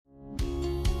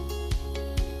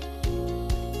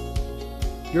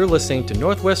You're listening to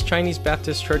Northwest Chinese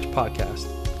Baptist Church Podcast.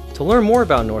 To learn more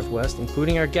about Northwest,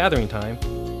 including our gathering time,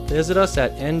 visit us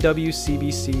at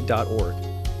nwcbc.org.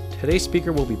 Today's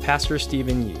speaker will be Pastor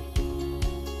Stephen Yi.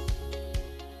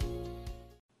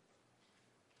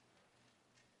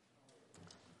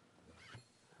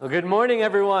 Well, good morning,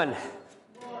 everyone.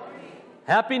 Good morning.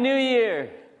 Happy New Year.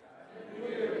 Happy New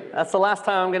Year. That's the last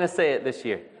time I'm going to say it this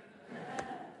year.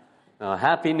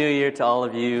 Happy New Year to all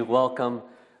of you. Welcome.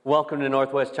 Welcome to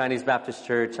Northwest Chinese Baptist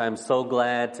Church. I'm so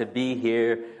glad to be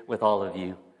here with all of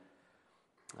you.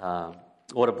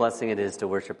 What a blessing it is to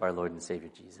worship our Lord and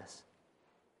Savior Jesus.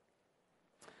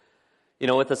 You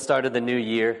know, with the start of the new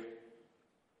year,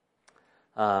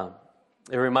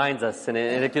 it reminds us and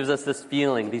it gives us these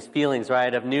feelings,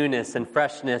 right, of newness and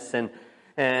freshness.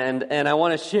 And I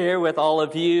want to share with all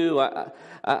of you,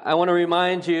 I want to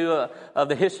remind you of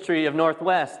the history of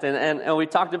Northwest. And we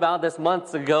talked about this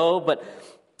months ago,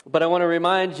 but I want to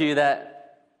remind you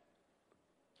that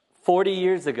 40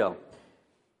 years ago,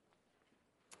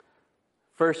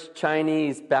 First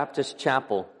Chinese Baptist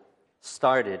Chapel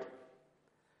started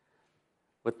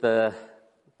with the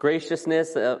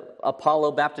graciousness of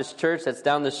Apollo Baptist Church that's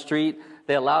down the street.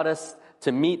 They allowed us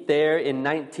to meet there in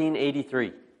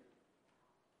 1983.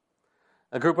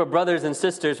 A group of brothers and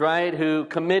sisters, right, who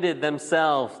committed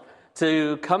themselves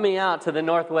to coming out to the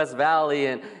Northwest Valley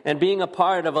and being a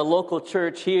part of a local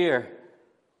church here,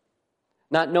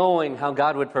 not knowing how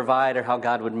God would provide or how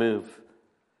God would move.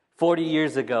 40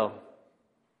 years ago.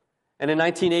 And in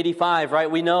 1985, right,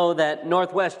 we know that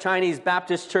Northwest Chinese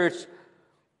Baptist Church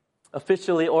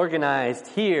officially organized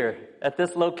here at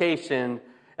this location,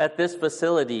 at this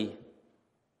facility.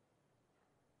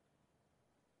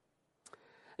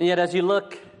 And yet as you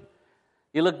look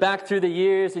back through the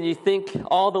years and you think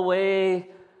all the way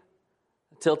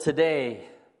till today,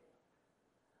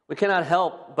 we cannot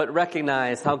help but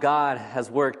recognize how God has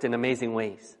worked in amazing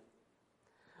ways.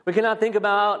 We cannot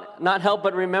not help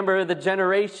but remember the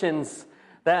generations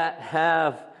that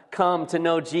have come to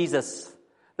know Jesus.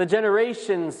 The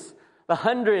generations, the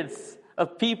hundreds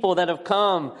of people that have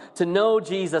come to know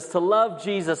Jesus, to love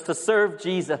Jesus, to serve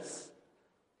Jesus,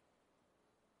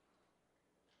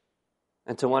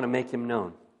 and to want to make Him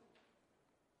known.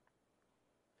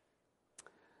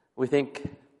 We think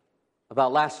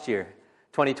about last year,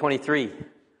 2023.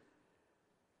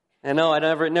 And no, I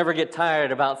never get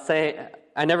tired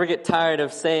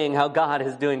of saying how God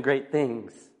is doing great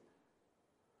things.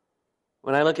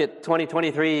 When I look at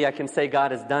 2023, I can say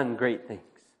God has done great things.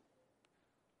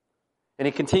 And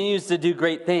He continues to do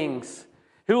great things.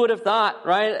 Who would have thought,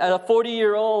 right? A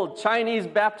 40-year-old Chinese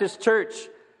Baptist church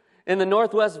in the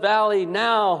Northwest Valley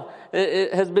now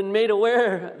it has been made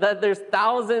aware that there's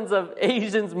thousands of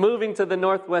Asians moving to the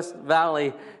Northwest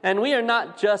Valley. And we are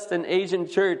not just an Asian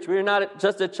church. We are not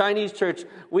just a Chinese church.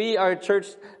 We are a church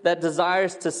that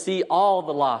desires to see all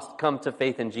the lost come to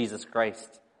faith in Jesus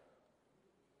Christ.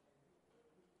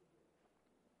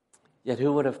 Yet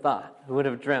who would have thought? Who would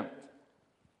have dreamt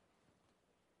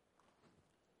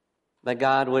that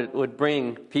God would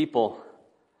bring people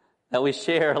that we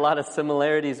share a lot of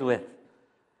similarities with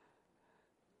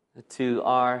to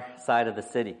our side of the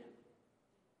city?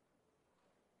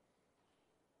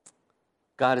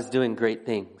 God is doing great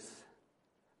things.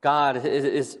 God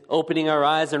is opening our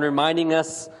eyes and reminding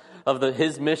us of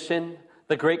His mission,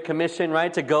 the Great Commission,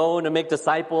 right? To go and to make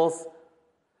disciples,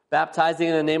 baptizing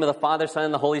in the name of the Father, Son,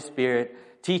 and the Holy Spirit,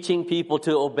 teaching people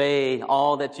to obey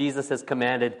all that Jesus has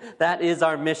commanded. That is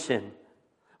our mission.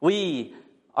 We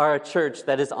are a church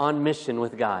that is on mission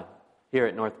with God here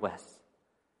at Northwest.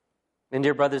 And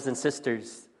dear brothers and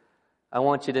sisters, I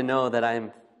want you to know that I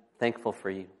am thankful for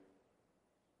you.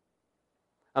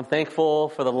 I'm thankful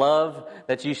for the love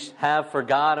that you have for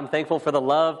God. I'm thankful for the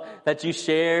love that you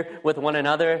share with one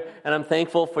another. And I'm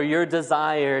thankful for your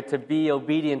desire to be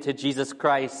obedient to Jesus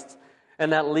Christ.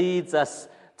 And that leads us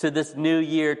to this new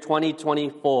year,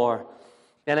 2024.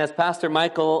 And as Pastor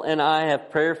Michael and I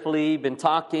have prayerfully been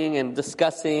talking and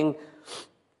discussing,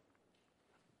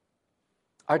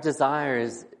 our desire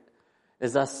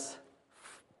is us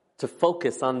to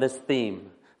focus on this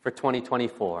theme for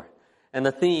 2024. And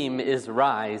the theme is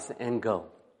rise and go.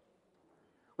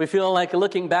 We feel like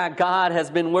looking back, God has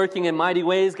been working in mighty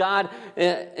ways. God,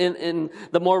 in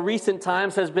the more recent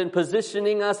times, has been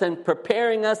positioning us and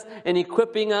preparing us and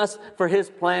equipping us for His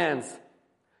plans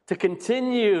to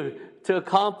continue to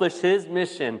accomplish His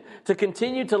mission, to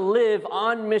continue to live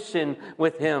on mission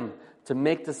with Him, to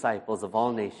make disciples of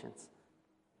all nations,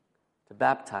 to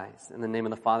baptize in the name of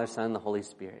the Father, Son, and the Holy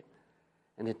Spirit,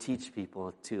 and to teach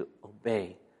people to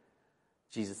obey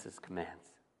Jesus' commands.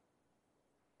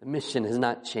 The mission has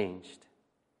not changed.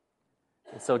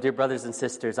 So, dear brothers and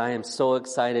sisters, I am so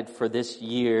excited for this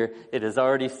year. It has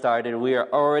already started. We are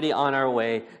already on our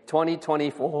way.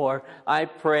 2024, I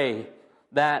pray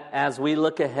that as we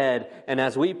look ahead and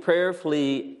as we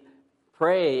prayerfully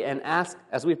pray and ask,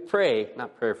 as we pray,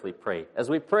 not prayerfully pray, as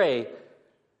we pray,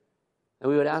 that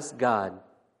we would ask God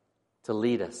to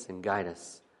lead us and guide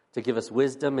us, to give us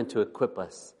wisdom and to equip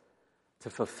us to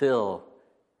fulfill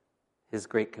His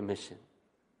great commission.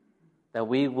 That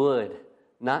we would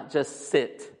not just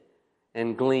sit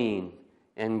and glean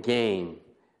and gain,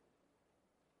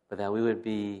 but that we would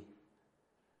be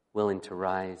willing to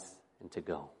rise and to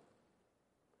go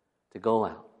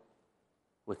out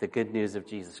with the good news of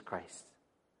Jesus Christ,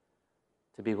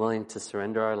 to be willing to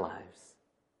surrender our lives,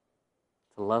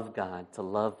 to love God, to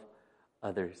love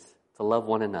others, to love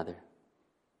one another,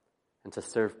 and to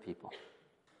serve people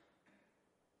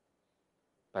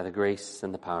by the grace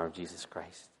and the power of Jesus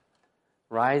Christ.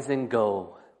 Rise and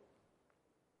go.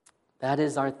 That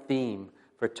is our theme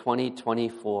for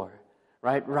 2024,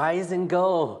 right? Rise and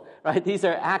go, right? These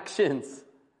are actions.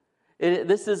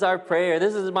 This is our prayer.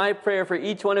 This is my prayer for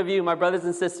each one of you, my brothers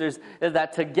and sisters, is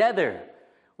that together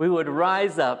we would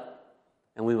rise up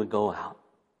and we would go out.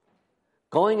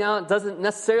 Going out doesn't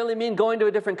necessarily mean going to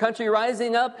a different country.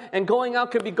 Rising up and going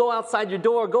out could be go outside your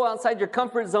door, go outside your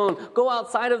comfort zone, go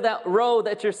outside of that row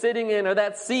that you're sitting in or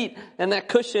that seat and that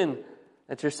cushion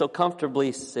that you're so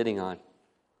comfortably sitting on.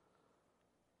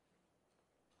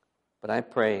 But I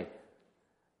pray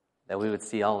that we would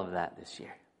see all of that this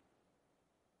year.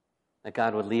 That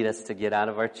God would lead us to get out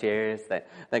of our chairs, that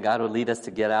God would lead us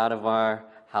to get out of our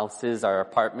houses, our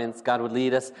apartments. God would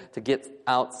lead us to get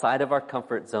outside of our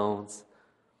comfort zones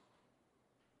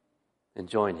and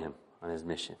join Him on His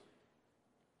mission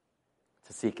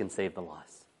to seek and save the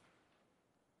lost.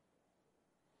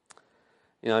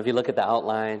 You know, if you look at the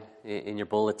outline in your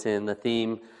bulletin, the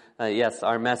theme, yes,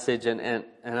 our message, and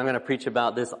I'm going to preach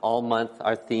about this all month,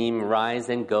 our theme, Rise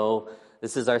and Go.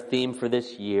 This is our theme for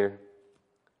this year.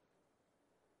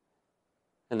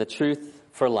 And the truth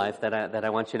for life that I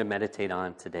want you to meditate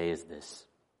on today is this.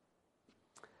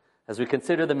 As we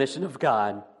consider the mission of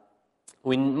God,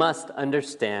 we must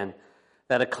understand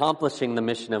that accomplishing the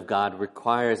mission of God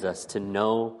requires us to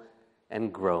know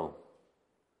and grow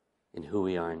in who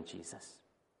we are in Jesus.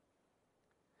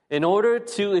 In order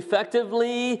to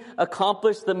effectively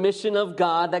accomplish the mission of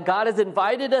God that God has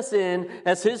invited us in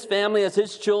as His family, as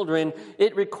His children,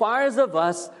 it requires of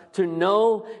us to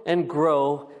know and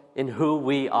grow in who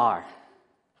we are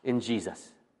in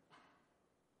Jesus.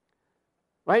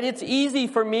 Right? It's easy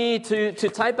for me to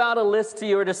type out a list to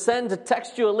you or to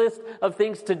text you a list of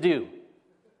things to do.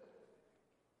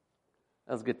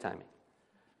 That was good timing.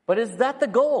 But is that the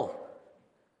goal?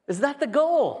 Is that the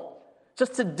goal?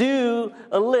 Just to do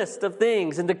a list of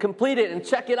things and to complete it and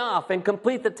check it off and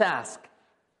complete the task.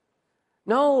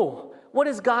 No. What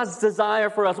is God's desire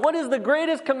for us? What is the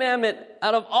greatest commandment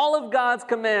out of all of God's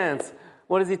commands?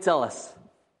 What does He tell us?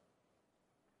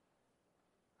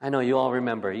 I know you all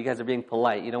remember. You guys are being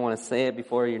polite. You don't want to say it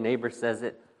before your neighbor says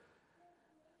it.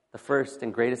 The first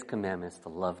and greatest commandment is to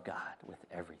love God with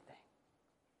everything.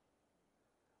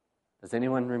 Does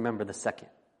anyone remember the second?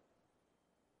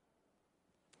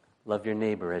 Love your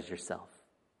neighbor as yourself.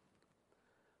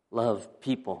 Love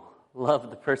people. Love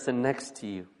the person next to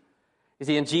you. You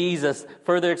see, and Jesus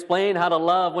further explained how to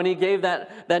love when He gave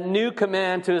that new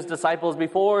command to His disciples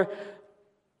before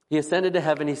He ascended to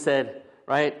heaven. He said,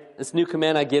 right, this new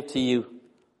command I give to you,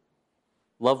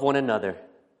 love one another.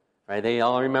 Right, they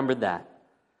all remembered that.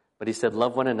 But He said,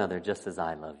 love one another just as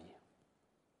I love you.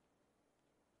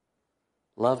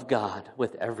 Love God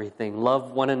with everything.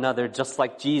 Love one another just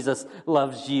like Jesus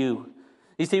loves you.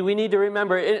 You see, we need to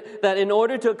remember that in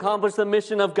order to accomplish the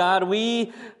mission of God,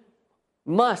 we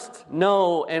must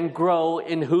know and grow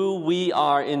in who we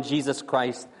are in Jesus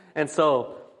Christ. And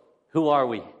so, who are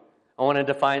we? I want to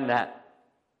define that.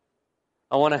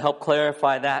 I want to help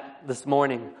clarify that this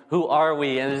morning. Who are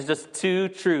we? And there's just two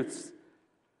truths,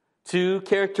 two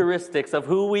characteristics of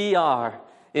who we are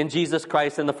in Jesus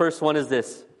Christ. And the first one is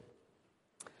this.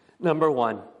 Number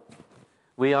one,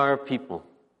 we are a people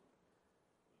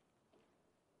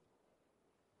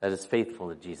that is faithful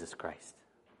to Jesus Christ.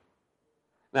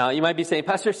 Now, you might be saying,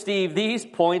 Pastor Steve, these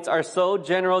points are so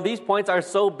general. These points are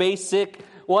so basic.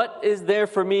 What is there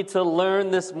for me to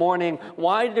learn this morning?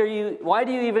 Why do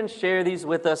you even share these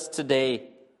with us today?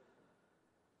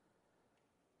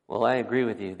 Well, I agree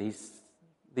with you.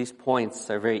 These points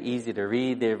are very easy to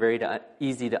read. They're very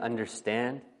easy to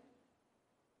understand.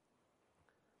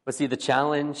 But see, the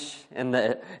challenge and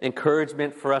the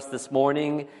encouragement for us this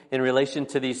morning in relation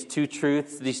to these two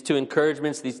truths, these two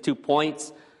encouragements, these 2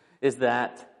 points, is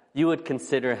that you would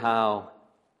consider how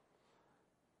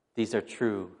these are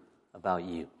true about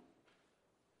you.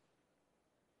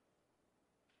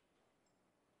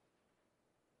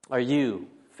 Are you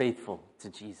faithful to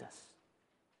Jesus?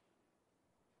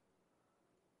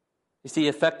 You see,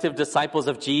 effective disciples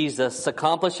of Jesus,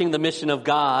 accomplishing the mission of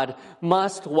God,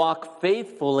 must walk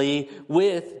faithfully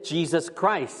with Jesus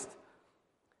Christ.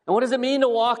 And what does it mean to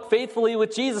walk faithfully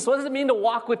with Jesus? What does it mean to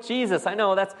walk with Jesus? I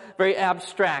know that's very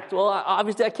abstract. Well,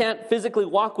 obviously I can't physically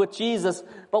walk with Jesus,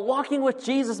 but walking with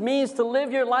Jesus means to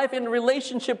live your life in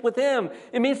relationship with Him.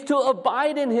 It means to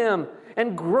abide in Him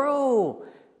and grow.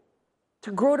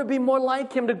 To grow to be more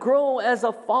like Him, to grow as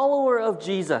a follower of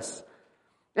Jesus.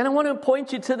 And I want to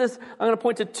point you to this. I'm going to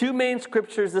point to two main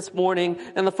scriptures this morning.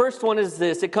 And the first one is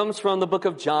this. It comes from the book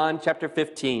of John, chapter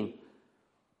 15.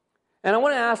 And I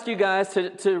want to ask you guys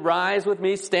to rise with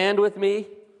me, stand with me.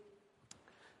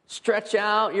 Stretch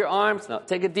out your arms. Now,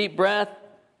 take a deep breath.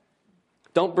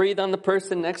 Don't breathe on the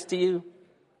person next to you.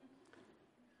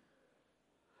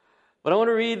 But I want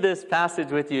to read this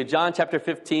passage with you. John chapter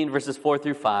 15, verses 4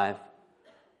 through 5.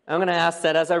 I'm going to ask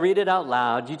that as I read it out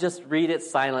loud, you just read it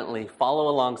silently. Follow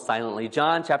along silently.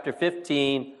 John chapter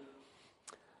 15,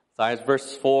 it's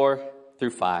verses 4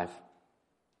 through 5.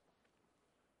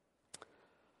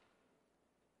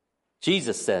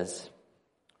 Jesus says,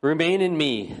 "Remain in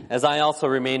me, as I also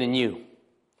remain in you.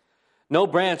 No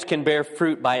branch can bear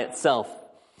fruit by itself.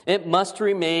 It must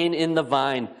remain in the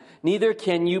vine. Neither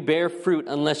can you bear fruit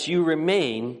unless you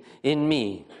remain in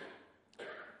me.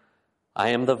 I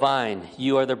am the vine,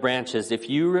 you are the branches. If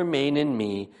you remain in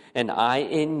me and I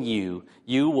in you,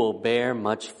 you will bear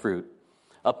much fruit.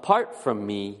 Apart from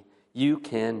me, you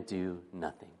can do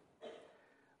nothing."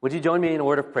 Would you join me in a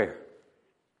word of prayer?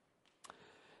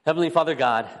 Heavenly Father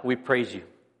God, we praise you.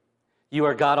 You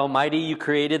are God Almighty. You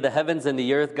created the heavens and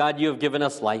the earth. God, you have given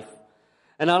us life.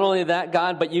 And not only that,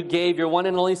 God, but you gave your one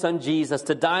and only Son, Jesus,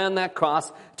 to die on that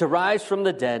cross, to rise from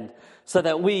the dead, so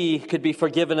that we could be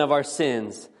forgiven of our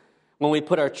sins when we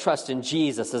put our trust in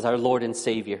Jesus as our Lord and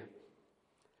Savior.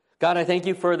 God, I thank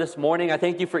you for this morning. I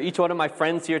thank you for each one of my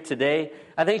friends here today.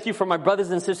 I thank you for my brothers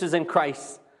and sisters in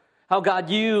Christ. How, God,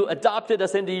 you adopted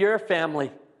us into your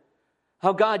family.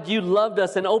 How, God, you loved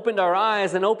us and opened our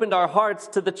eyes and opened our hearts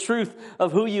to the truth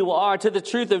of who you are, to the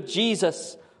truth of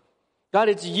Jesus. God,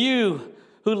 it's you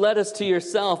who led us to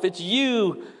yourself. It's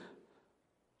you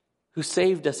who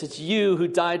saved us. It's you who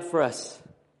died for us.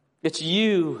 It's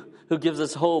you who gives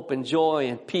us hope and joy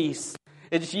and peace.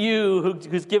 It's you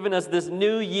who's given us this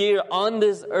new year on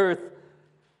this earth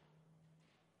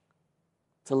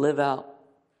to live out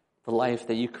the life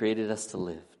that you created us to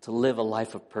live a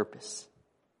life of purpose,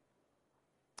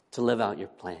 to live out your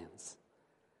plans.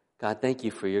 God, thank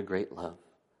you for your great love.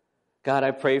 God,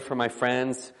 I pray for my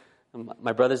friends,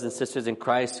 my brothers and sisters in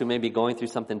Christ who may be going through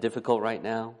something difficult right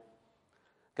now.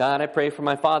 God, I pray for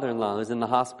my father-in-law who's in the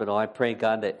hospital. I pray,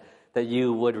 God, that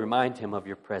you would remind him of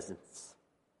your presence.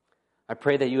 I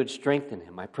pray that you would strengthen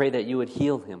him. I pray that you would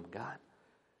heal him, God.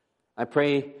 I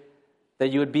pray that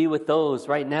you would be with those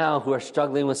right now who are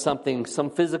struggling with something, some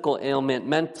physical ailment,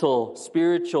 mental,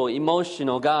 spiritual,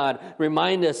 emotional. God,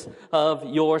 remind us of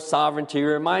your sovereignty.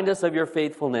 Remind us of your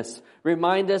faithfulness.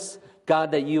 Remind us,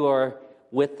 God, that you are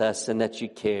with us and that you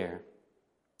care.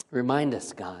 Remind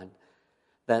us, God,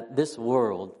 that this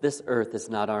world, this earth is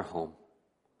not our home.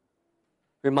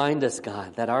 Remind us,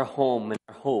 God, that our home and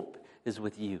our hope is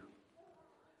with you.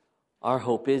 Our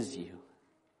hope is you.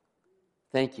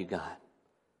 Thank you, God,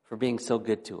 for being so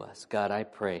good to us. God, I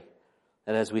pray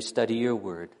that as we study your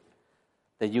word,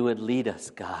 that you would lead us,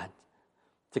 God,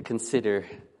 to consider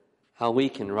how we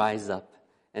can rise up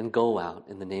and go out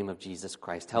in the name of Jesus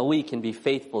Christ. How we can be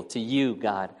faithful to you,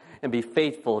 God, and be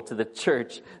faithful to the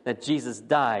church that Jesus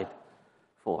died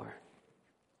for.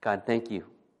 God, thank you.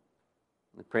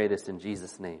 We pray this in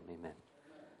Jesus' name. Amen.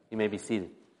 You may be seated.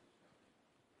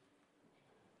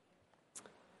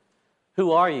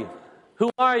 Who are you?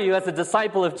 Who are you as a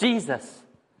disciple of Jesus?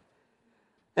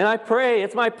 And I pray,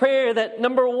 it's my prayer that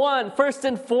number one, first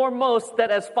and foremost, that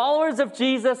as followers of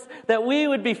Jesus, that we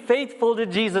would be faithful to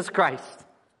Jesus Christ.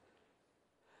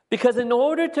 Because in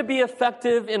order to be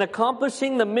effective in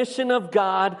accomplishing the mission of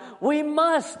God,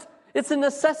 it's a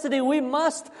necessity, we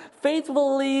must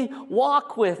faithfully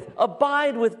walk with,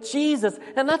 abide with Jesus.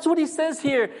 And that's what he says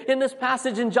here in this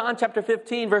passage in John chapter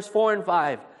 15, verse 4 and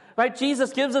 5. Right?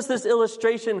 Jesus gives us this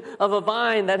illustration of a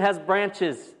vine that has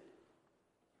branches.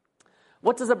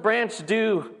 What does a branch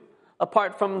do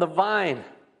apart from the vine?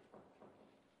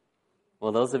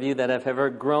 Well, those of you that have ever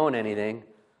grown anything,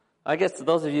 I guess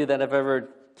those of you that have ever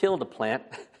killed a plant,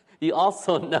 you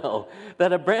also know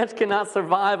that a branch cannot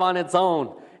survive on its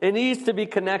own. It needs to be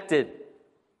connected.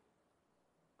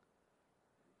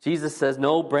 Jesus says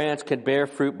no branch can bear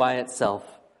fruit by itself.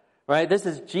 Right? This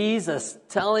is Jesus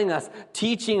telling us,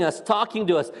 teaching us, talking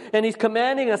to us, and He's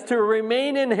commanding us to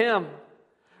remain in Him.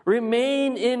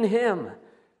 Remain in Him.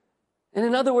 And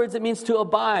in other words, it means to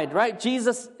abide, right?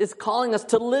 Jesus is calling us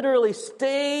to literally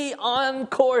stay on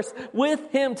course with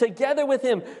Him, together with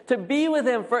Him, to be with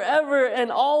Him forever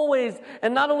and always.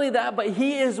 And not only that, but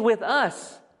He is with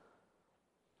us.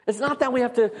 It's not that we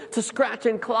have to scratch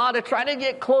and claw to try to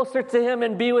get closer to Him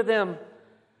and be with Him.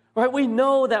 Right? We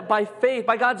know that by faith,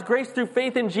 by God's grace through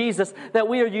faith in Jesus, that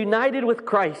we are united with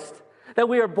Christ, that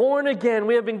we are born again,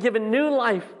 we have been given new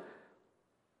life.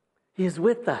 He is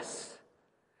with us.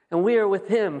 And we are with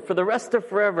Him for the rest of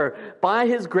forever by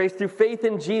His grace through faith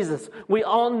in Jesus. We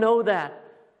all know that.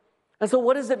 And so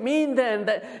what does it mean then?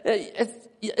 That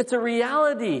it's a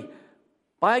reality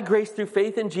by grace through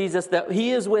faith in Jesus that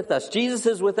He is with us. Jesus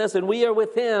is with us and we are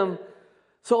with Him.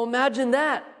 So imagine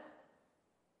that.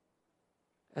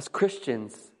 As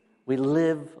Christians, we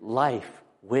live life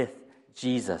with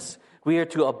Jesus. We are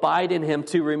to abide in Him,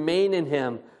 to remain in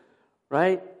Him,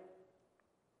 right?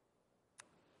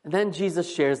 And then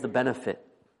Jesus shares the benefit.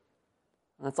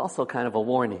 And that's also kind of a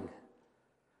warning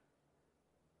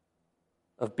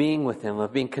of being with Him,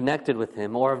 of being connected with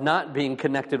Him, or of not being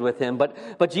connected with Him.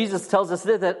 But Jesus tells us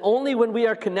that only when we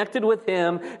are connected with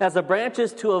Him as a branch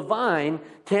is to a vine,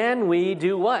 can we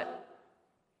do what?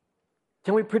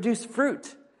 Can we produce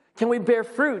fruit? Can we bear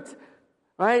fruit?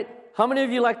 Right? How many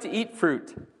of you like to eat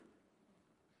fruit?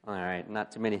 All right,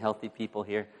 not too many healthy people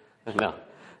here. No,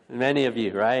 many of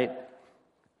you, right?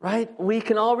 Right? We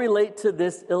can all relate to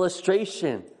this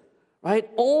illustration. Right?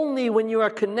 Only when you are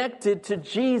connected to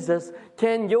Jesus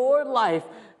can your life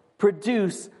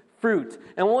produce fruit.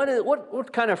 And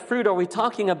what kind of fruit are we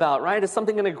talking about, right? Is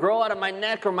something going to grow out of my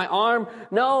neck or my arm?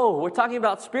 No, we're talking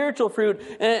about spiritual fruit.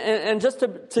 And just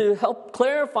to help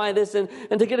clarify this and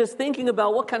to get us thinking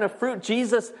about what kind of fruit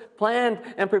Jesus planned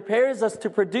and prepares us to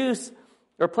produce,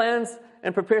 or plans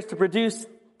and prepares to produce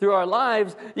through our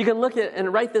lives, you can look at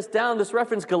and write this down. This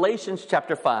reference Galatians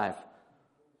chapter 5.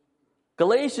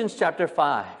 Galatians chapter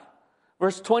 5,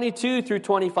 verse 22 through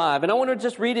 25. And I want to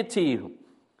just read it to you.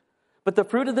 But the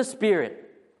fruit of the Spirit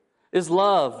is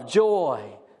love, joy,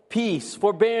 peace,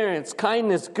 forbearance,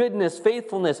 kindness, goodness,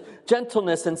 faithfulness,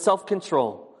 gentleness, and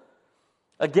self-control.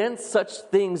 Against such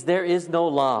things there is no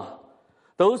law.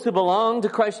 Those who belong to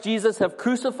Christ Jesus have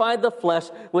crucified the flesh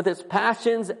with its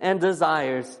passions and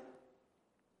desires.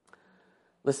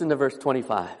 Listen to verse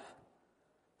 25.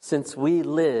 Since we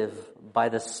live by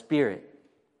the Spirit,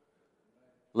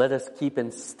 let us keep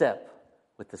in step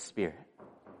with the Spirit.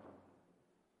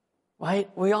 Right?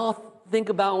 We all think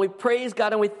about and we praise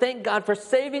God and we thank God for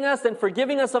saving us and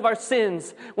forgiving us of our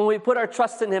sins when we put our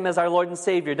trust in Him as our Lord and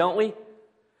Savior, don't we?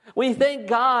 We thank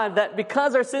God that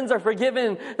because our sins are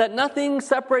forgiven, that nothing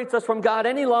separates us from God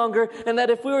any longer, and that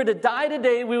if we were to die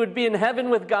today, we would be in heaven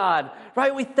with God.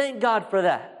 Right? We thank God for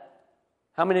that.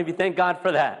 How many of you thank God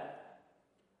for that?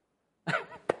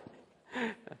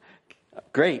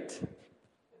 Great.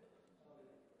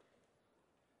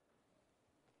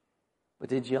 But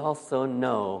did you also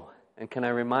know, and can I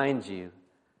remind you,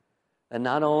 that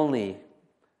not only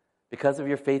because of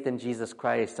your faith in Jesus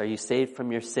Christ are you saved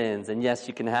from your sins, and yes,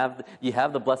 you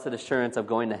have the blessed assurance of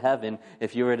going to heaven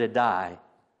if you were to die.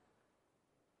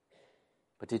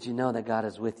 But did you know that God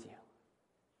is with you?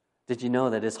 Did you know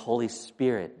that His Holy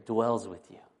Spirit dwells with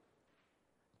you?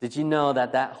 Did you know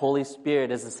that that Holy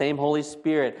Spirit is the same Holy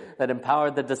Spirit that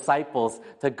empowered the disciples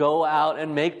to go out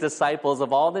and make disciples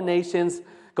of all the nations,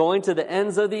 going to the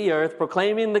ends of the earth,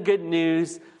 proclaiming the good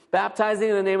news, baptizing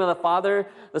in the name of the Father,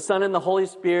 the Son, and the Holy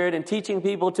Spirit, and teaching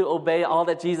people to obey all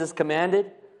that Jesus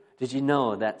commanded? Did you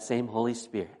know that same Holy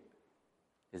Spirit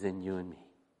is in you and me?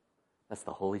 That's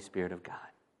the Holy Spirit of God.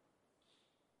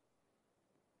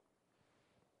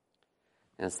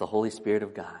 And it's the Holy Spirit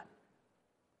of God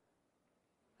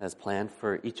that has planned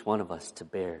for each one of us to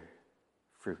bear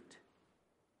fruit.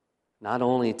 Not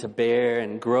only to bear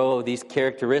and grow these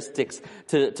characteristics,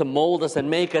 to mold us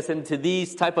and make us into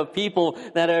these type of people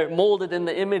that are molded in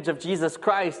the image of Jesus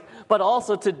Christ, but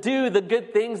also to do the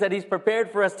good things that He's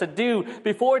prepared for us to do.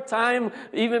 Before time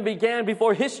even began,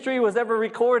 before history was ever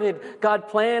recorded, God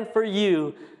planned for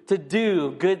you to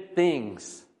do good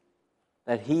things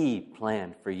that He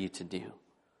planned for you to do.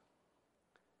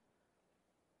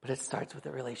 But it starts with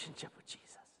a relationship with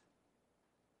Jesus.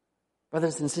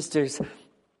 Brothers and sisters,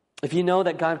 If you know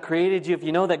that God created you, if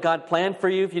you know that God planned for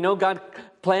you, if you know God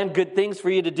planned good things for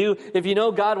you to do, if you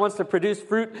know God wants to produce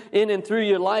fruit in and through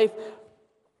your life,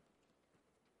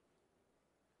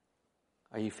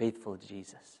 are you faithful to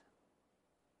Jesus?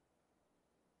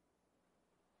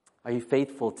 Are you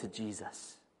faithful to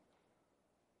Jesus?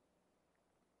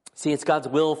 See, it's God's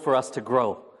will for us to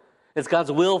grow. It's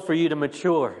God's will for you to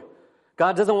mature.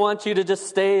 God doesn't want you to just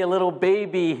stay a little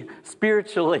baby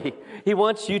spiritually. He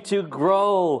wants you to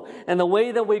grow. And the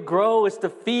way that we grow is to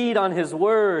feed on His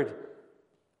Word.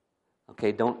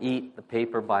 Okay, don't eat the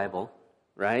paper Bible,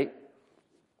 right?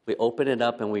 We open it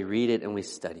up and we read it and we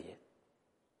study it.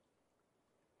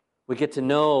 We get to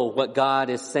know what God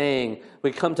is saying.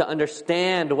 We come to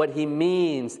understand what He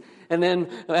means. And then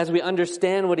as we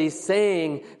understand what He's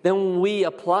saying, then we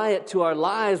apply it to our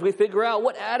lives. We figure out,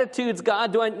 what attitudes,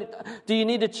 God, do you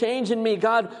need to change in me?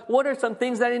 God, what are some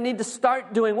things that I need to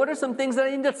start doing? What are some things that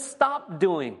I need to stop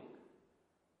doing?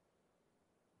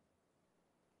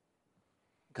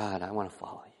 God, I want to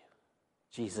follow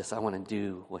you. Jesus, I want to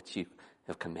do what you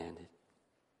have commanded.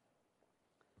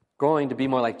 Growing to be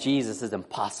more like Jesus is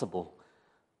impossible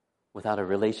without a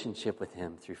relationship with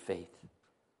Him through faith.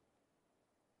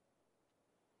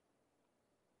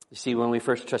 You see, when we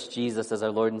first trust Jesus as our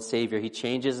Lord and Savior, He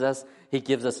changes us. He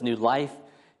gives us new life.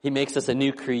 He makes us a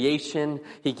new creation.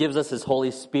 He gives us His Holy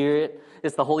Spirit.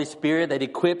 It's the Holy Spirit that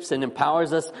equips and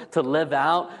empowers us to live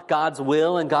out God's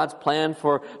will and God's plan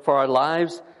for our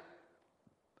lives.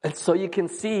 And so you can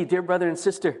see, dear brother and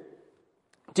sister,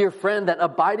 dear friend, that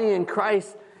abiding in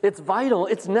Christ, it's vital.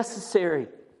 It's necessary.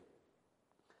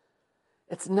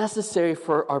 It's necessary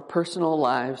for our personal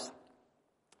lives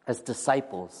as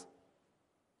disciples.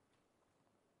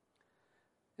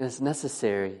 And it's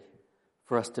necessary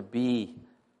for us to be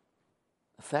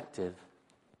effective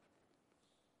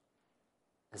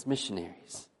as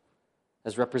missionaries,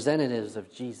 as representatives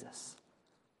of Jesus.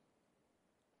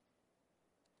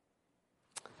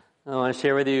 I want to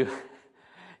share with you,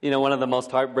 one of the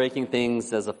most heartbreaking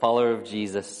things as a follower of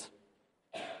Jesus,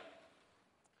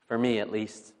 for me at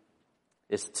least,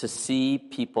 is to see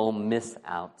people miss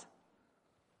out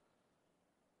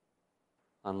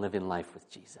on living life with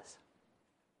Jesus.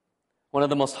 One of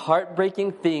the most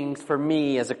heartbreaking things for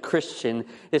me as a Christian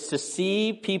is to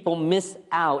see people miss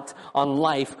out on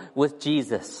life with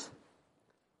Jesus.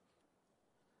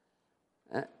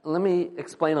 Let me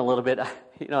explain a little bit.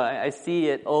 I see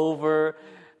it over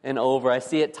and over. I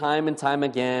see it time and time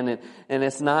again, and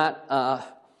it's not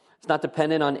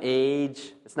dependent on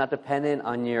age. It's not dependent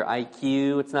on your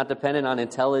IQ. It's not dependent on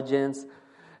intelligence.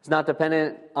 It's not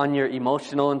dependent on your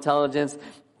emotional intelligence.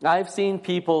 I've seen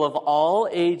people of all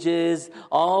ages,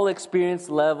 all experience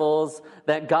levels,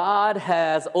 that God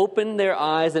has opened their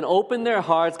eyes and opened their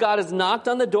hearts. God has knocked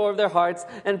on the door of their hearts,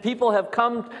 and people have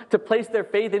come to place their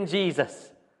faith in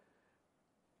Jesus.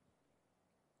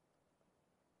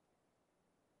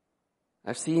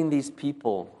 I've seen these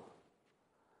people,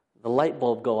 the light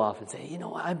bulb go off and say,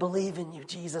 I believe in you,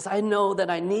 Jesus. I know that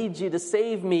I need you to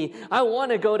save me. I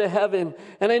want to go to heaven.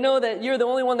 And I know that you're the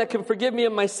only one that can forgive me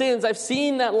of my sins. I've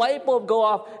seen that light bulb go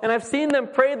off, and I've seen them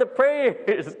pray the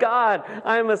prayers. God,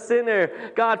 I'm a sinner.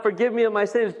 God, forgive me of my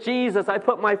sins. Jesus, I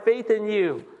put my faith in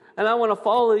you, and I want to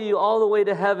follow you all the way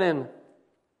to heaven.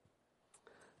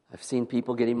 I've seen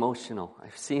people get emotional.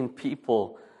 I've seen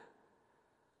people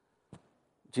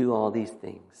do all these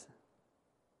things.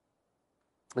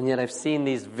 And yet I've seen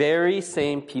these very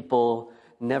same people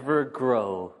never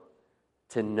grow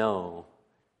to know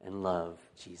and love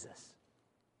Jesus.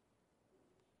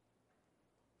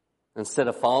 Instead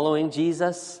of following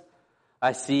Jesus,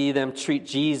 I see them treat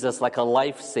Jesus like a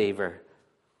lifesaver.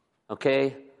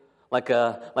 Okay? Like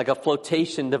a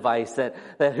flotation device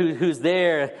who's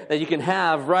there that you can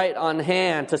have right on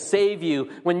hand to save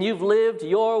you when you've lived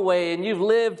your way and you've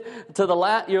lived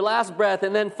to your last breath,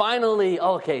 and then finally,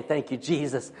 okay, thank you,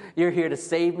 Jesus, you're here to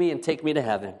save me and take me to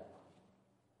heaven.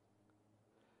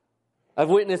 I've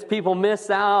witnessed people miss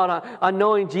out on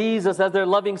knowing Jesus as their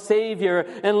loving Savior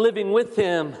and living with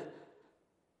Him.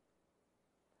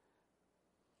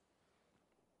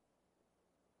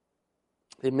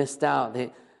 They missed out.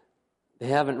 They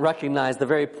haven't recognized the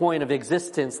very point of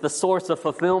existence, the source of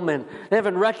fulfillment. They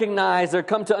haven't recognized or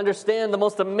come to understand the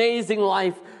most amazing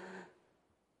life.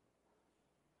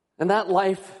 And that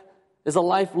life is a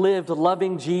life lived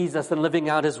loving Jesus and living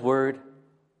out His Word.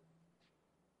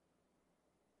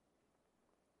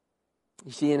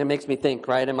 You see, and it makes me think,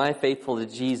 right? Am I faithful to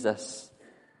Jesus?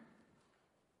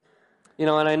 And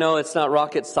I know it's not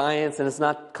rocket science and it's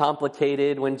not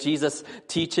complicated when Jesus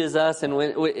teaches us and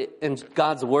in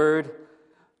God's Word.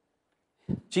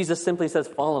 Jesus simply says,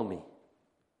 follow me.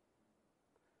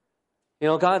 You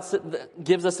know, God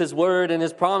gives us His word and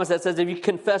His promise that says if you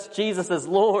confess Jesus as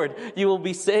Lord, you will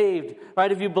be saved.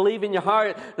 Right? If you believe in your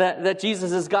heart that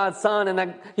Jesus is God's Son and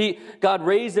that God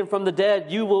raised Him from the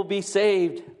dead, you will be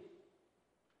saved.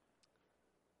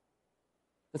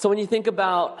 And so when you think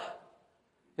about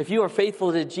if you are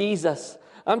faithful to Jesus,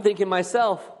 I'm thinking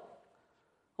myself,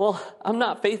 well, I'm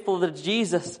not faithful to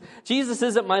Jesus. Jesus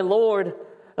isn't my Lord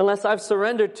unless I've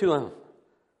surrendered to Him.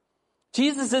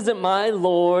 Jesus isn't my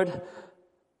Lord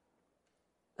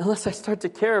unless I start to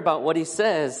care about what He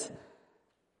says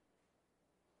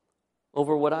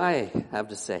over what I have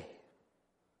to say.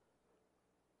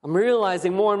 I'm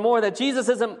realizing more and more that Jesus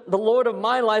isn't the Lord of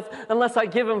my life unless I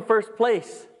give Him first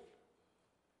place.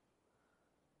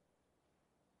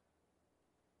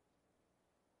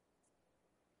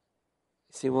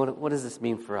 See, what does this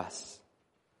mean for us?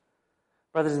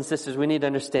 Brothers and sisters, we need to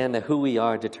understand that who we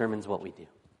are determines what we do.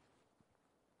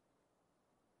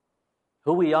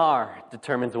 Who we are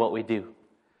determines what we do.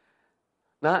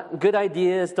 Not good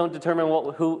ideas don't determine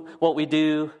what we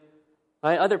do.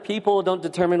 Right? Other people don't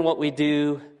determine what we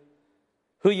do.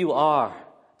 Who you are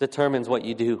determines what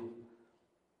you do.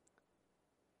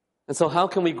 And so how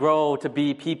can we grow to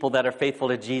be people that are faithful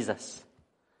to Jesus?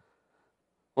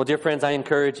 Well, dear friends, I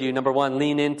encourage you, number one,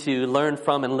 lean into, learn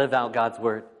from, and live out God's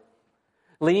Word.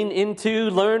 Lean into,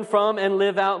 learn from, and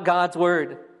live out God's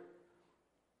Word.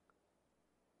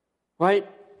 Right?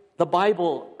 The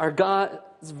Bible are God's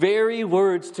very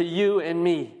words to you and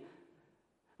me.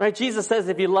 Right? Jesus says,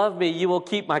 if you love me, you will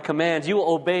keep my commands. You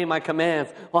will obey my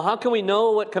commands. Well, how can we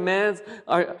know what commands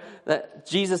are that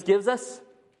Jesus gives us?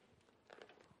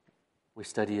 We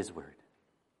study His Word.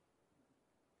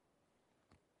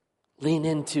 Lean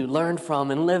into, learn from,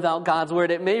 and live out God's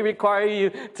Word. It may require you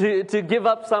to give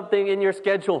up something in your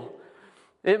schedule.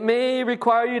 It may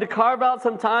require you to carve out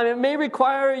some time. It may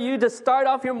require you to start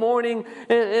off your morning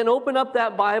and open up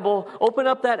that Bible, open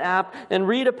up that app, and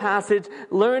read a passage,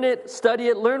 learn it, study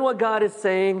it, learn what God is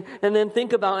saying, and then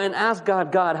think about and ask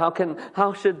God,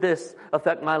 how should this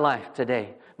affect my life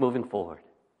today, moving forward?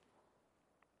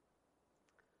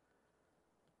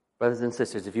 Brothers and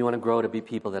sisters, if you want to grow to be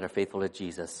people that are faithful to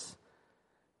Jesus,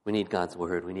 we need God's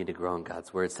Word. We need to grow in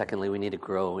God's Word. Secondly, we need to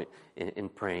grow in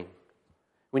praying.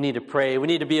 We need to pray. We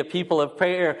need to be a people of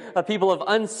prayer, a people of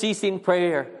unceasing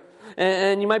prayer.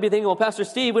 And you might be thinking, well, Pastor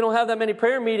Steve, we don't have that many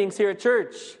prayer meetings here at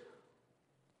church.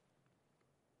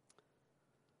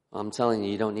 Well, I'm telling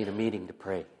you, you don't need a meeting to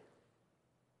pray.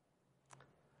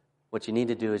 What you need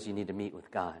to do is you need to meet with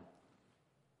God.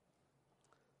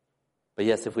 But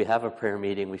yes, if we have a prayer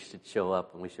meeting, we should show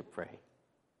up and we should pray.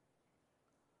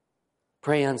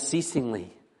 Pray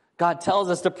unceasingly. God tells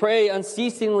us to pray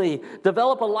unceasingly.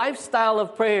 Develop a lifestyle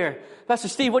of prayer. Pastor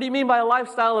Steve, what do you mean by a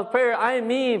lifestyle of prayer? I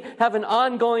mean have an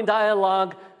ongoing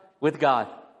dialogue with God.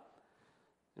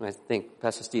 You might think,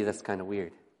 Pastor Steve, that's kind of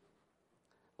weird.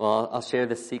 Well, I'll share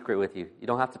this secret with you. You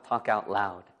don't have to talk out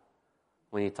loud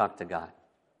when you talk to God.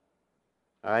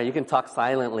 All right, you can talk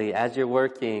silently as you're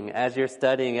working, as you're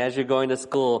studying, as you're going to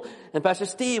school. And Pastor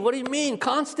Steve, what do you mean?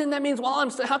 Constant? That means, well,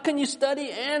 how can you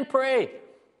study and pray?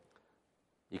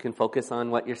 You can focus on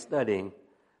what you're studying,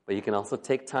 but you can also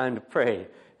take time to pray.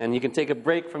 And you can take a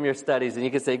break from your studies and you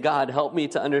can say, God, help me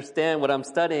to understand what I'm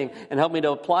studying and help me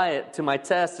to apply it to my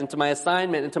tests and to my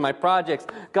assignment and to my projects.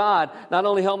 God, not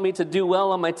only help me to do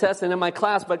well on my tests and in my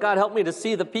class, but God, help me to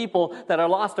see the people that are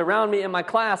lost around me in my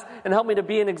class and help me to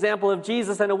be an example of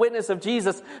Jesus and a witness of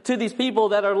Jesus to these people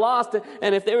that are lost.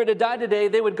 And if they were to die today,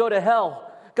 they would go to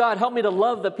hell. God, help me to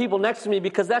love the people next to me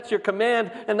because that's your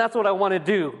command and that's what I want to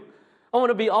do. I want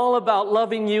to be all about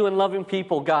loving you and loving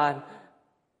people, God.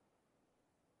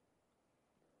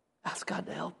 Ask God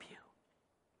to help you.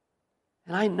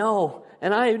 And I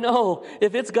know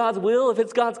if it's God's will, if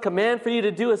it's God's command for you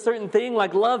to do a certain thing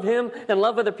like love Him and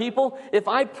love other people, if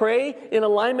I pray in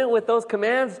alignment with those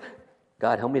commands,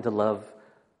 God, help me to love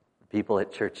people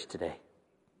at church today.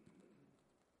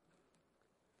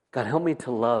 God, help me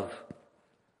to love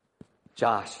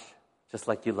Josh just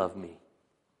like you love me.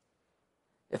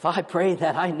 If I pray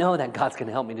that, I know that God's going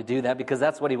to help me to do that because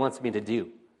that's what He wants me to do.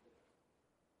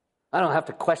 I don't have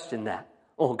to question that.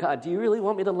 Oh, God, do you really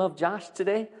want me to love Josh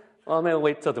today? Well, I'm going to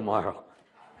wait till tomorrow.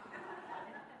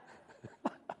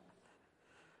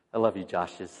 I love you,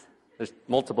 Joshes. There's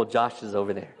multiple Joshes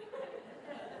over there.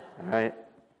 All right?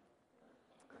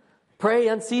 Pray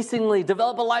unceasingly.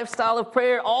 Develop a lifestyle of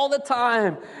prayer all the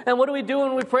time. And what do we do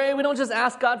when we pray? We don't just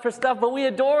ask God for stuff, but we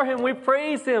adore Him. We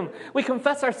praise Him. We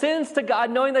confess our sins to God,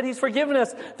 knowing that He's forgiven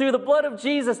us through the blood of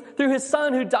Jesus, through His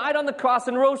Son who died on the cross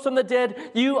and rose from the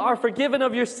dead. You are forgiven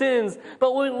of your sins.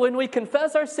 But when we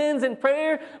confess our sins in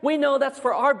prayer, we know that's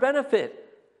for our benefit.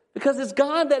 Because it's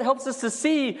God that helps us to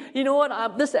see, you know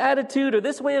what, this attitude or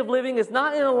this way of living is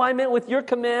not in alignment with your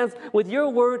commands, with your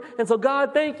word. And so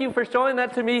God, thank you for showing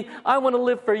that to me. I want to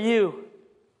live for you.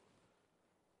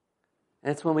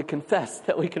 And it's when we confess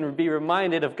that we can be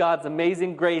reminded of God's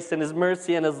amazing grace and His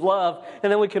mercy and His love.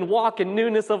 And then we can walk in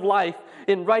newness of life,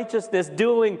 in righteousness,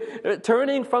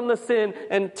 turning from the sin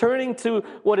and turning to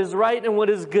what is right and what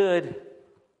is good.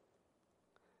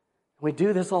 We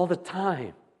do this all the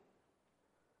time.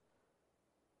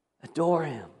 Adore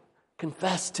Him.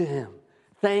 Confess to Him.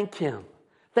 Thank Him.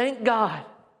 Thank God.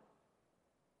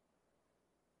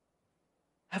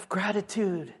 Have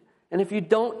gratitude. And if you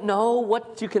don't know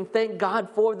what you can thank God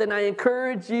for, then I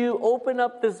encourage you, open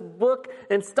up this book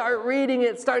and start reading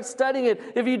it, start studying it.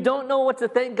 If you don't know what to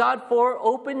thank God for,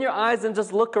 open your eyes and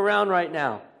just look around right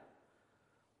now.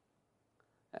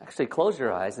 Actually, close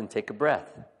your eyes and take a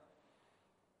breath.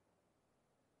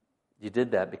 You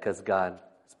did that because God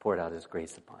has poured out His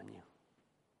grace upon you.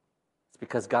 It's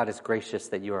because God is gracious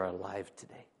that you are alive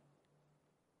today.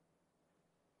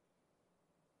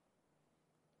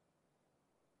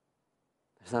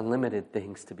 There's unlimited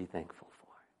things to be thankful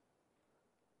for.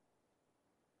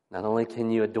 Not only can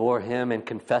you adore Him and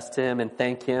confess to Him and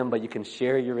thank Him, but you can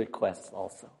share your requests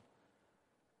also.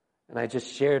 And I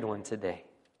just shared one today.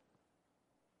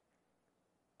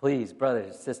 Please, brothers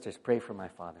and sisters, pray for my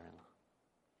father-in-law.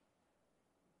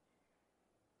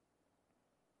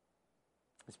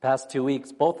 These past 2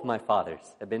 weeks, both my fathers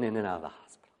have been in and out of the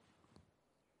hospital.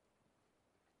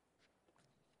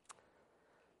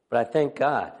 But I thank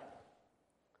God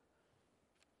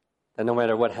that no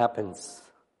matter what happens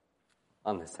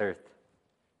on this earth,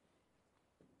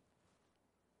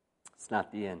 it's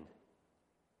not the end.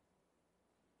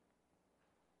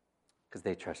 Because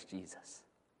they trust Jesus.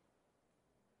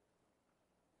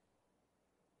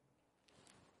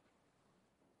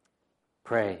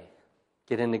 Pray.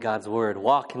 Get into God's Word.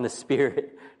 Walk in the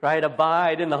Spirit. Right?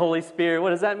 Abide in the Holy Spirit. What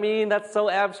does that mean? That's so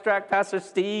abstract, Pastor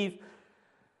Steve.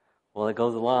 Well, it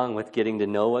goes along with getting to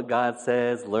know what God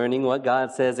says, learning what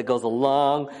God says. It goes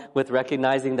along with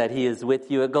recognizing that He is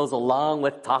with you. It goes along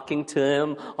with talking to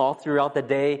Him all throughout the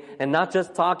day. And not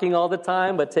just talking all the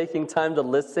time, but taking time to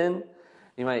listen.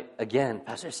 You might, again,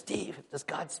 Pastor Steve, does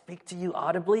God speak to you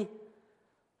audibly?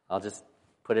 I'll just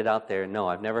put it out there. No,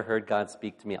 I've never heard God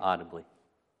speak to me audibly.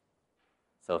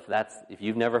 So if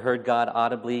you've never heard God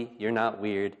audibly, you're not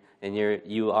weird, and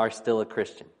you are still a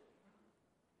Christian.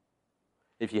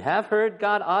 If you have heard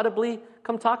God audibly,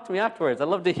 come talk to me afterwards. I'd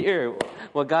love to hear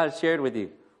what God has shared with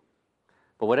you.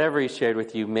 But whatever He shared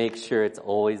with you, make sure it's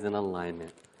always in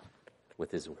alignment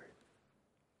with His Word.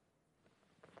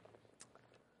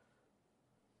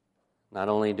 Not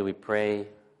only do we pray,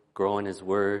 grow in His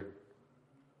Word,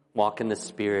 walk in the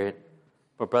Spirit,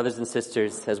 but brothers and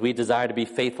sisters, as we desire to be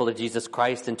faithful to Jesus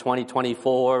Christ in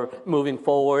 2024, moving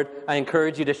forward, I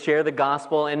encourage you to share the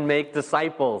gospel and make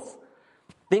disciples.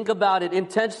 Think about it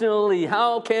intentionally.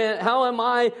 How am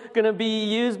I going to be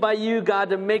used by you,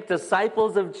 God, to make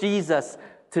disciples of Jesus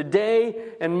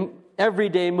today and every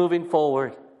day moving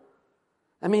forward?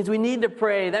 That means we need to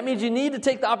pray. That means you need to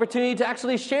take the opportunity to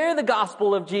actually share the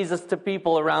gospel of Jesus to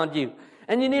people around you.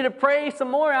 And you need to pray some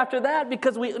more after that,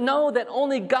 because we know that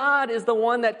only God is the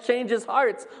one that changes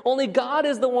hearts. Only God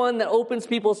is the one that opens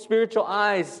people's spiritual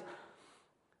eyes.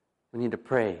 We need to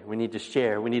pray. We need to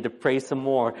share. We need to pray some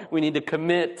more. We need to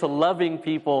commit to loving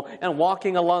people and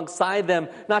walking alongside them,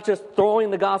 not just throwing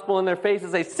the gospel in their face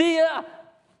and say, "See ya!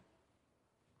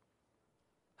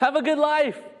 Have a good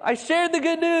life. I shared the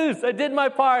good news. I did my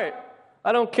part.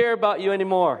 I don't care about you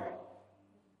anymore."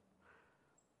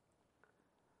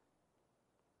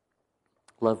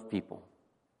 Love people.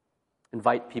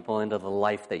 Invite people into the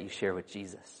life that you share with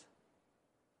Jesus.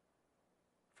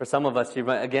 For some of us, you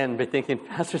might, again, be thinking,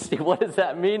 Pastor Steve, what does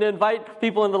that mean? Invite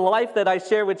people into the life that I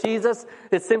share with Jesus?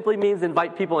 It simply means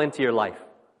invite people into your life.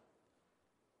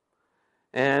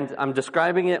 And I'm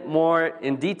describing it more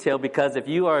in detail because if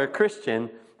you are a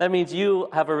Christian, that means you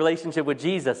have a relationship with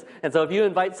Jesus. And so if you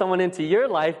invite someone into your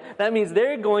life, that means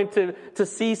they're going to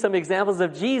see some examples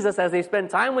of Jesus as they spend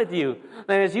time with you.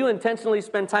 And as you intentionally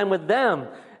spend time with them, do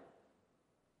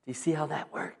you see how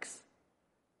that works?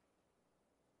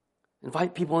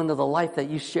 Invite people into the life that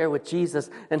you share with Jesus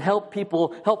and help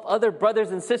other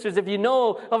brothers and sisters. If you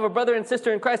know of a brother and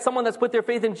sister in Christ, someone that's put their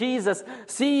faith in Jesus,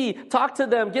 talk to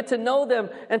them, get to know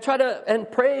them,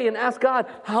 and pray and ask God,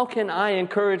 how can I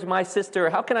encourage my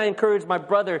sister? How can I encourage my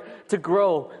brother to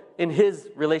grow in his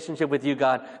relationship with you,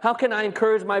 God? How can I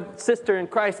encourage my sister in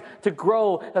Christ to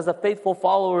grow as a faithful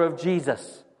follower of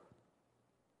Jesus?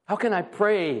 How can I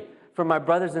pray for my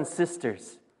brothers and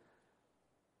sisters?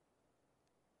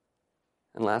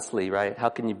 And lastly, right, how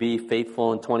can you be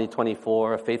faithful in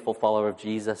 2024, a faithful follower of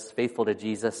Jesus, faithful to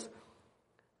Jesus?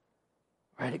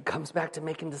 Right, it comes back to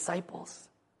making disciples.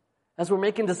 As we're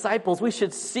making disciples, we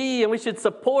should see and we should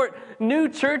support new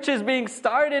churches being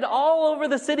started all over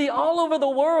the city, all over the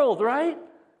world, right?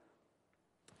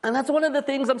 And that's one of the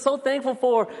things I'm so thankful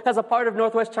for as a part of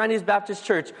Northwest Chinese Baptist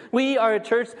Church. We are a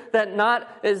church that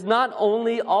is not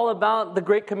only all about the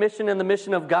Great Commission and the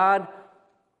mission of God,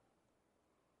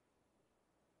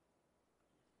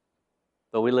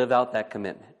 but we live out that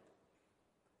commitment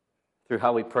through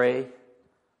how we pray,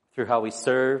 through how we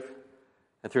serve,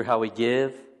 and through how we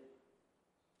give,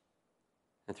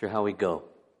 and through how we go.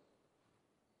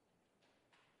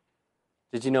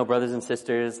 Did you know, brothers and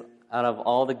sisters, out of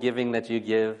all the giving that you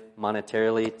give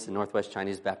monetarily to Northwest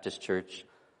Chinese Baptist Church,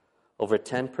 over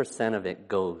 10% of it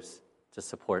goes to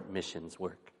support missions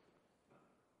work.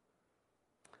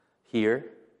 Here,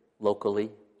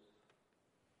 locally,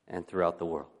 and throughout the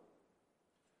world.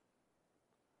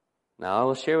 Now, I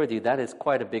will share with you, that is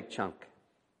quite a big chunk.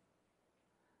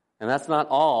 And that's not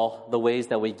all the ways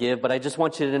that we give, but I just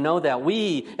want you to know that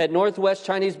we at Northwest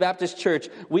Chinese Baptist Church,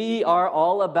 we are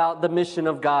all about the mission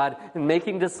of God and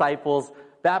making disciples,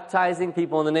 baptizing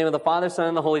people in the name of the Father, Son,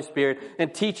 and the Holy Spirit,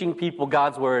 and teaching people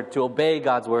God's Word, to obey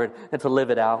God's Word, and to live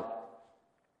it out.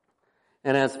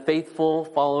 And as faithful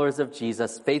followers of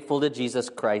Jesus, faithful to Jesus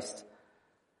Christ,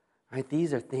 right,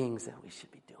 these are things that we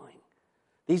should be doing.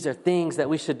 These are things that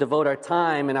we should devote our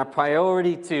time and our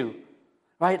priority to,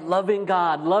 right? Loving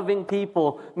God, loving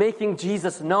people, making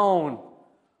Jesus known.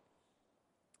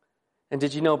 And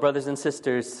did you know, brothers and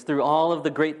sisters, through all of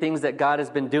the great things that God has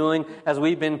been doing, as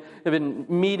we've been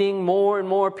meeting more and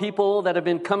more people that have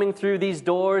been coming through these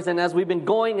doors, and as we've been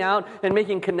going out and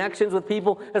making connections with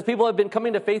people, as people have been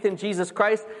coming to faith in Jesus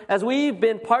Christ, as we've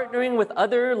been partnering with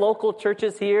other local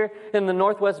churches here in the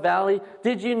Northwest Valley,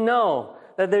 did you know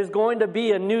that there's going to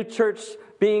be a new church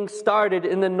being started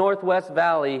in the Northwest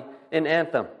Valley in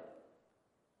Anthem?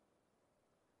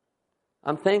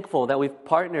 I'm thankful that we've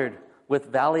partnered with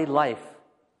Valley Life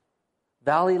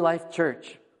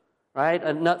Church, right?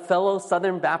 A fellow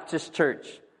Southern Baptist church.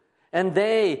 And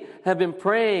they have been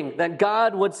praying that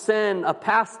God would send a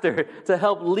pastor to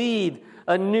help lead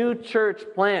a new church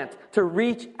plant, to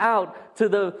reach out to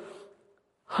the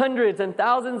hundreds and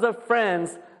thousands of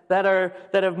friends that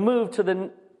have moved to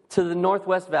the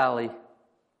Northwest Valley.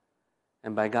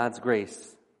 And by God's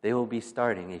grace, they will be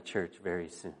starting a church very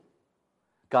soon.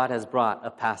 God has brought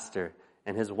a pastor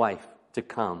and his wife to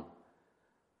come,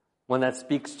 one that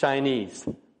speaks Chinese.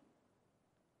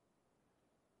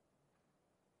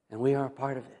 And we are a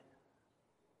part of it.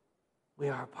 We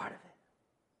are a part of it.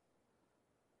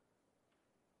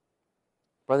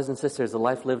 Brothers and sisters, a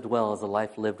life lived well is a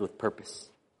life lived with purpose.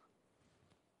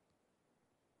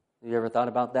 Have you ever thought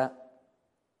about that?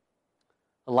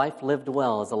 A life lived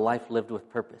well is a life lived with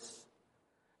purpose.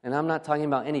 And I'm not talking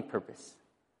about any purpose.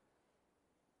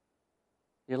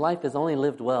 Your life is only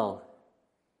lived well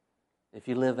if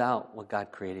you live out what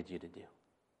God created you to do.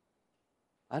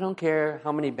 I don't care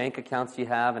how many bank accounts you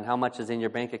have and how much is in your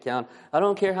bank account. I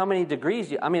don't care how many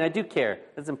degrees I do care.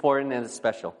 It's important and it's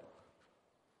special.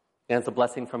 And it's a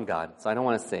blessing from God. So I don't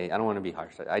want to be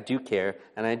harsh. I do care,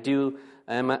 and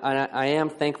I am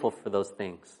thankful for those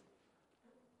things.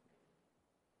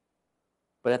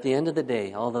 But at the end of the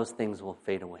day, all those things will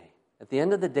fade away. At the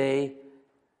end of the day,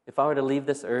 if I were to leave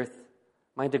this earth,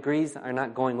 my degrees are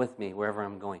not going with me wherever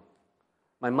I'm going.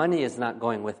 My money is not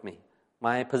going with me.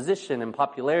 My position and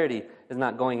popularity is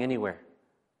not going anywhere.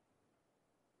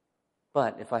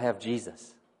 But if I have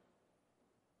Jesus,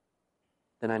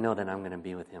 then I know that I'm going to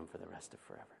be with him for the rest of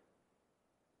forever.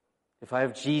 If I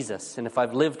have Jesus, and if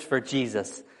I've lived for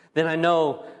Jesus, then I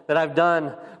know that I've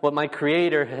done what my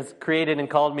Creator has created and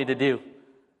called me to do.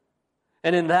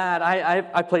 And in that,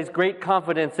 I place great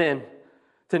confidence in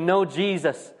to know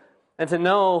Jesus and to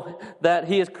know that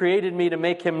he has created me to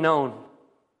make him known.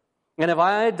 And if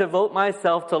I devote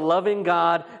myself to loving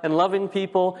God and loving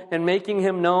people and making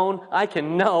him known, I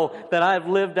can know that I've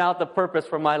lived out the purpose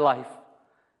for my life.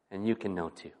 And you can know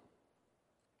too.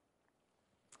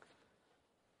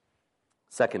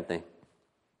 Second thing.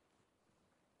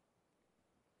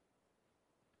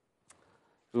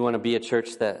 We want to be a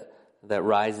church that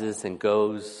rises and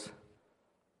goes.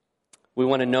 We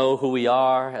want to know who we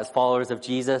are as followers of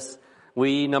Jesus.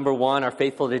 We, number one, are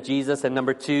faithful to Jesus, and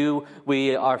number two,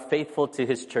 we are faithful to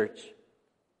His church.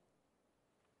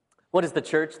 What is the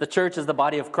church? The church is the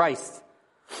body of Christ.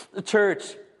 The church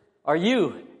are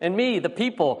you and me, the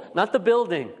people, not the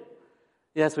building.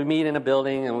 Yes, we meet in a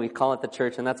building and we call it the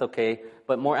church, and that's okay.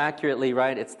 But more accurately,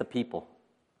 right, it's the people.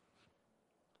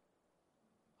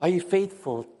 Are you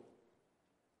faithful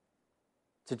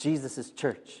to Jesus'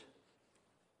 church?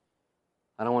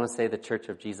 I don't want to say the church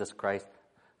of Jesus Christ.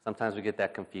 Sometimes we get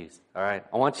that confused. All right,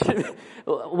 I want you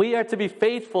to, we are to be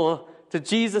faithful to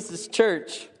Jesus'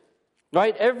 church.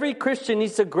 Right? Every Christian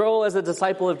needs to grow as a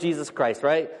disciple of Jesus Christ,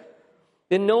 right?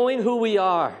 In knowing who we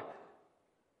are,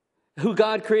 who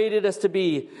God created us to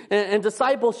be. And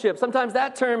discipleship, sometimes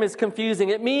that term is confusing.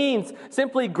 It means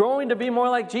simply growing to be more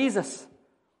like Jesus.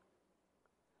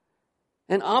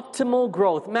 And optimal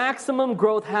growth, maximum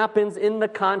growth happens in the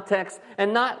context,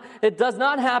 and it does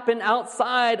not happen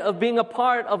outside of being a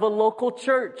part of a local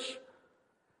church.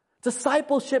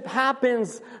 Discipleship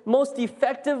happens most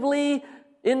effectively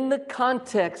in the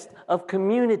context of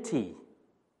community.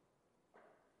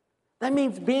 That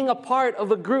means being a part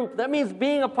of a group. That means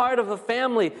being a part of a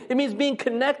family. It means being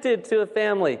connected to a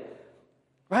family.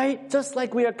 Right? Just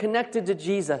like we are connected to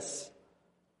Jesus.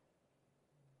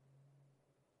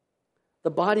 The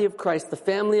body of Christ, the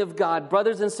family of God,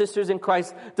 brothers and sisters in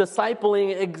Christ,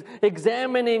 discipling,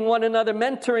 examining one another,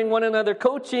 mentoring one another,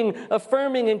 coaching,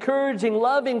 affirming, encouraging,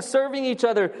 loving, serving each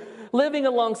other, living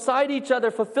alongside each other,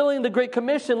 fulfilling the Great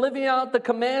Commission, living out the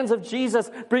commands of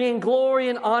Jesus, bringing glory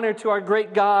and honor to our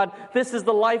great God. This is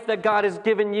the life that God has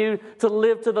given you to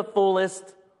live to the fullest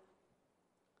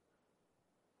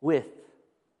with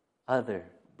other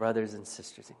brothers and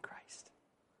sisters in Christ.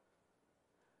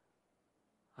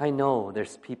 I know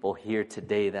there's people here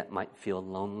today that might feel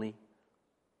lonely.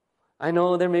 I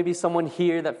know there may be someone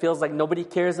here that feels like nobody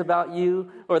cares about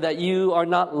you or that you are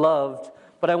not loved.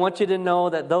 But I want you to know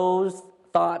that those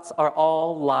thoughts are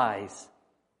all lies.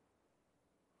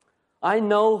 I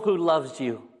know who loves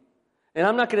you. And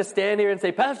I'm not going to stand here and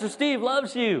say, Pastor Steve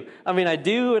loves you. I mean, I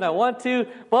do and I want to.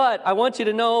 But I want you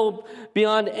to know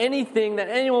beyond anything that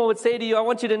anyone would say to you, I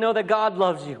want you to know that God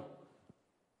loves you.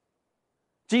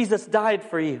 Jesus died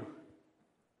for you.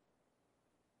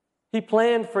 He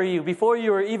planned for you before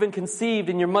you were even conceived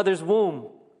in your mother's womb.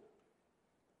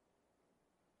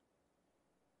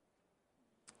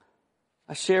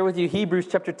 I share with you Hebrews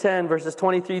chapter 10, verses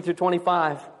 23 through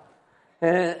 25.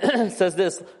 And it says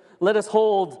this, let us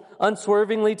hold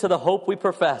unswervingly to the hope we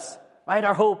profess. Right?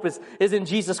 Our hope is in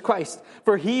Jesus Christ.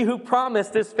 For He who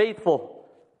promised is faithful.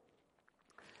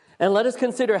 And let us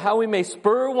consider how we may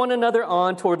spur one another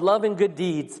on toward love and good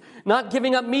deeds, not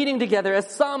giving up meeting together as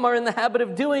some are in the habit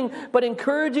of doing, but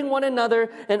encouraging one another,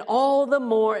 and all the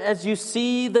more as you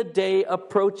see the day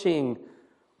approaching.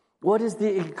 What is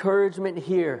the encouragement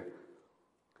here?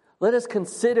 Let us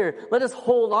consider, let us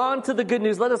hold on to the good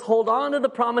news. Let us hold on to the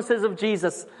promises of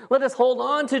Jesus. Let us hold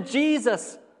on to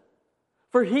Jesus,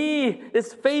 for He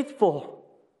is faithful.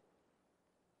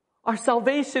 Our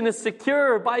salvation is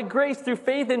secure by grace through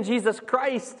faith in Jesus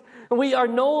Christ. And we are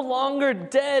no longer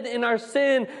dead in our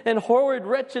sin and horrid,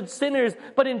 wretched sinners,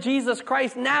 but in Jesus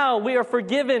Christ now we are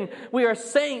forgiven. We are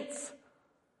saints.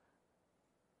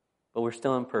 But we're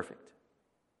still imperfect.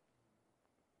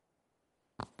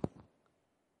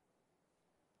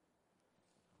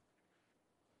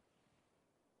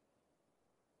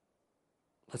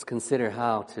 Let's consider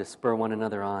how to spur one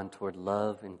another on toward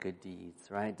love and good deeds,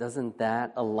 right? Doesn't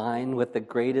that align with the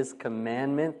greatest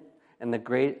commandment and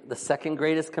the second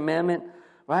greatest commandment,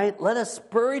 right? Let us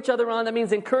spur each other on. That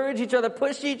means encourage each other,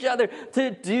 push each other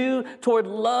to do toward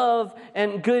love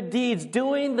and good deeds,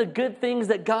 doing the good things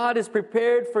that God has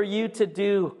prepared for you to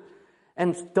do.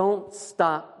 And don't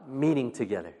stop meeting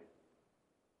together.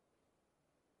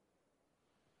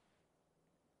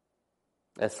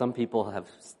 As some people have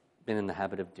been in the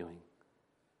habit of doing.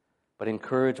 But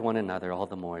encourage one another all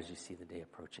the more as you see the day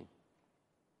approaching.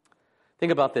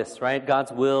 Think about this, right?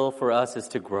 God's will for us is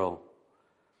to grow.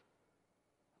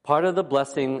 Part of the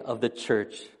blessing of the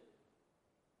church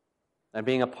and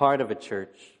being a part of a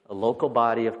church, a local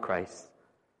body of Christ,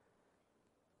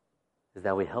 is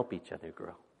that we help each other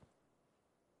grow.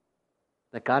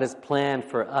 That God has planned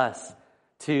for us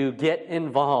to get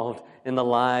involved in the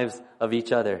lives of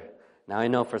each other. Now, I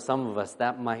know for some of us,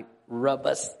 that might rub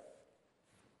us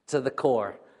to the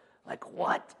core. Like,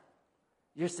 what?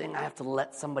 You're saying I have to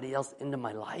let somebody else into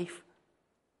my life?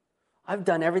 I've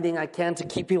done everything I can to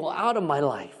keep people out of my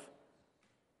life.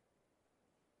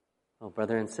 Oh,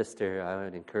 brother and sister, I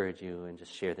would encourage you and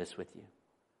just share this with you.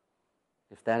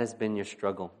 If that has been your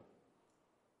struggle,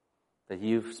 that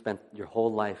you've spent your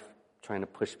whole life trying to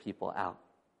push people out,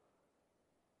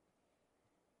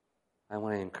 I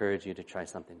want to encourage you to try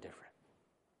something different.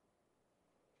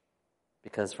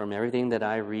 Because from everything that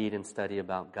I read and study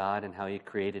about God and how He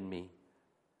created me,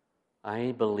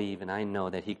 I believe and I know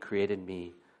that He created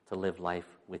me to live life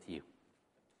with you.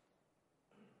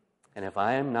 And if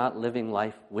I am not living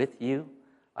life with you,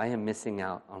 I am missing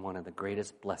out on one of the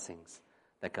greatest blessings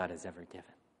that God has ever given.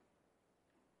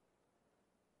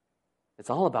 It's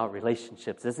all about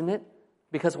relationships, isn't it?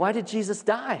 Because why did Jesus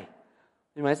die?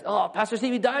 You might say, oh, Pastor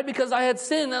Steve, He died because I had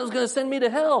sin that was going to send me to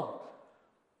hell.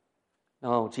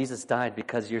 No, Jesus died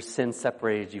because your sin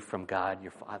separated you from God,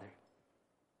 your Father.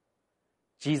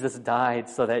 Jesus died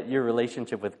so that your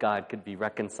relationship with God could be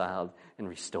reconciled and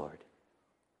restored.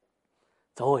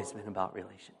 It's always been about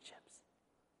relationships.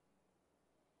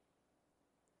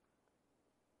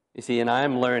 You see, and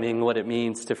I'm learning what it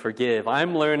means to forgive.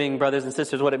 I'm learning, brothers and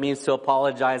sisters, what it means to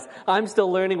apologize. I'm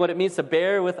still learning what it means to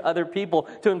bear with other people,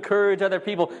 to encourage other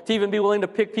people, to even be willing to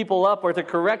pick people up or to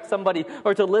correct somebody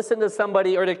or to listen to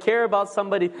somebody or to care about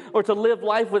somebody or to live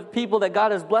life with people that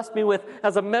God has blessed me with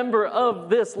as a member of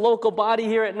this local body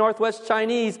here at Northwest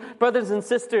Chinese. Brothers and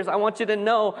sisters, I want you to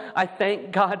know I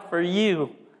thank God for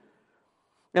you.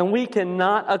 And we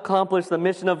cannot accomplish the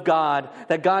mission of God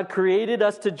that God created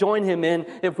us to join Him in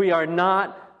if we are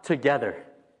not together.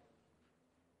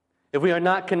 If we are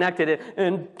not connected.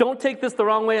 And don't take this the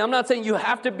wrong way. I'm not saying you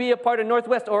have to be a part of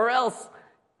Northwest or else.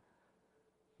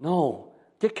 No.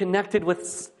 Get connected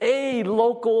with a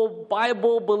local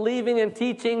Bible believing and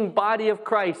teaching body of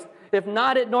Christ. If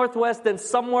not at Northwest, then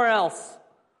somewhere else.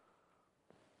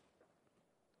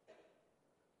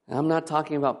 And I'm not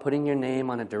talking about putting your name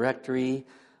on a directory.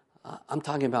 I'm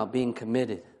talking about being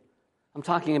committed. I'm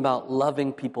talking about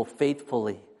loving people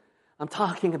faithfully. I'm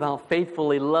talking about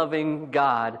faithfully loving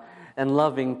God and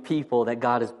loving people that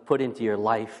God has put into your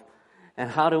life.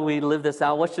 And how do we live this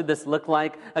out? What should this look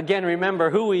like? Again, remember,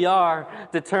 who we are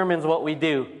determines what we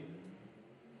do.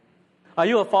 Are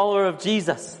you a follower of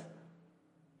Jesus?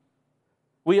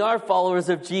 We are followers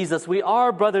of Jesus. We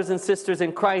are brothers and sisters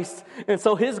in Christ. And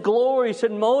so His glory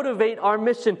should motivate our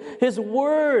mission. His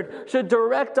word should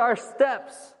direct our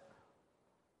steps.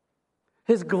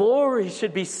 His glory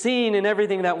should be seen in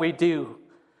everything that we do.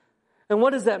 And what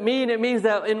does that mean? It means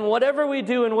that in whatever we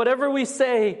do and whatever we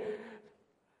say,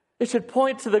 it should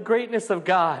point to the greatness of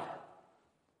God.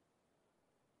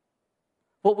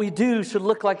 What we do should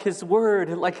look like His word,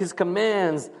 like His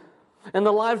commands. And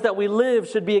the lives that we live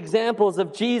should be examples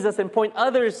of Jesus and point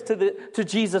others to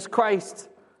Jesus Christ.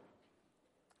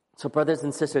 So brothers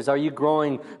and sisters, are you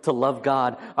growing to love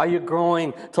God? Are you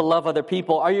growing to love other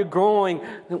people? Are you growing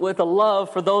with a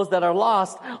love for those that are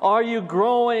lost? Are you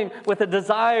growing with a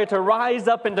desire to rise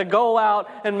up and to go out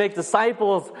and make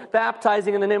disciples,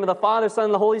 baptizing in the name of the Father, Son,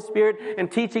 and the Holy Spirit,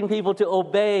 and teaching people to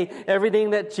obey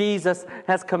everything that Jesus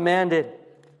has commanded?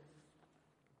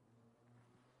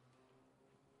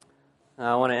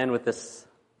 I want to end with this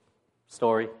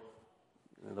story.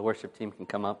 The worship team can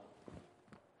come up.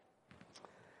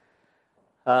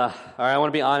 All right, I want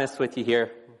to be honest with you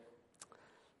here.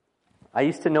 I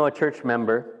used to know a church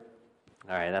member.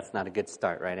 All right, that's not a good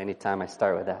start, right? Anytime I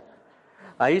start with that.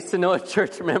 I used to know a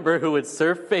church member who would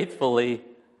serve faithfully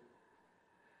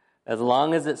as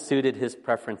long as it suited his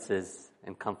preferences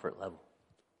and comfort level.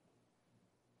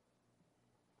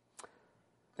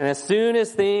 And as soon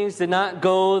as things did not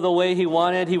go the way he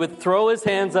wanted, he would throw his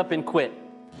hands up and quit.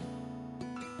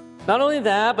 Not only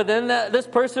that, but then this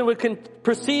person would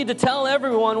proceed to tell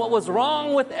everyone what was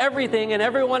wrong with everything and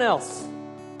everyone else.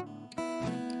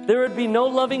 There would be no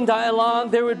loving dialogue.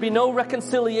 There would be no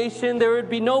reconciliation. There would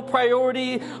be no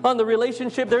priority on the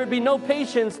relationship. There would be no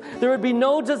patience. There would be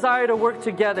no desire to work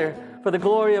together for the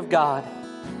glory of God.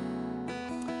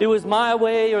 It was my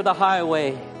way or the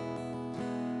highway.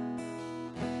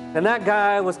 And that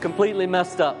guy was completely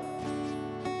messed up.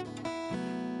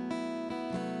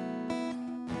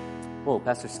 Whoa,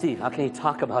 Pastor Steve, how can you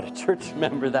talk about a church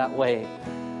member that way?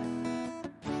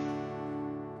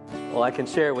 Well, I can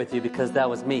share it with you because that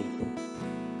was me.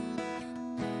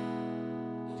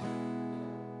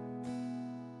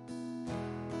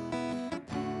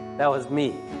 That was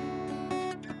me.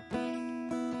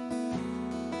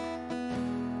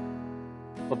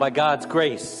 But by God's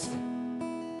grace,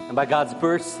 and by God's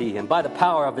mercy, and by the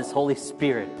power of His Holy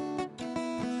Spirit,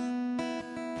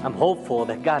 I'm hopeful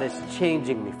that God is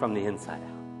changing me from the inside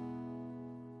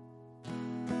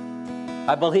out.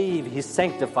 I believe He's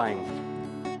sanctifying me.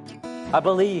 I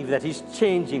believe that He's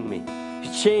changing me. He's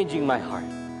He's changing my heart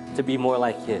to be more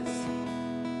like His.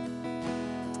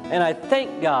 And I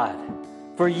thank God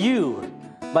for you,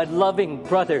 my loving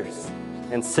brothers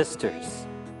and sisters,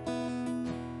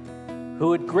 who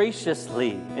would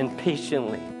graciously and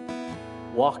patiently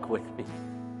walk with me,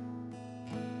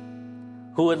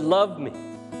 who would love me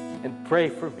and pray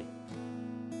for me,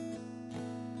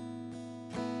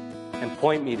 and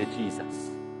point me to Jesus.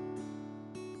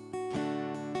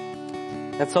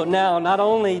 And so now, not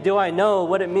only do I know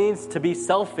what it means to be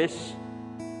selfish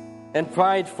and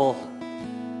prideful,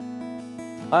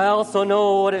 I also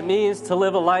know what it means to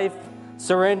live a life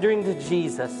surrendering to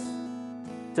Jesus,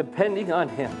 depending on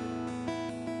Him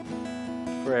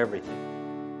for everything.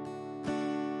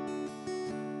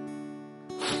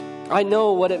 I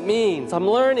know what it means. I'm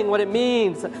learning what it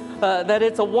means, that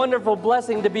it's a wonderful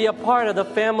blessing to be a part of the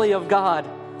family of God.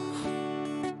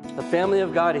 The family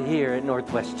of God here at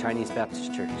Northwest Chinese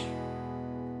Baptist Church.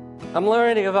 I'm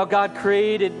learning about God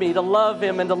created me to love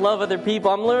Him and to love other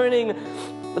people. I'm learning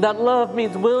that love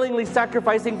means willingly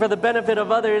sacrificing for the benefit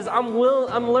of others. I'm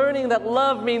learning that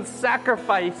love means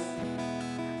sacrifice.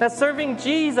 That serving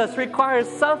Jesus requires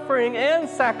suffering and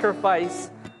sacrifice.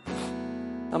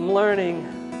 I'm learning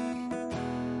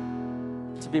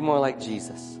to be more like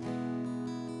Jesus.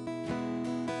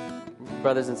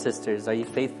 Brothers and sisters, are you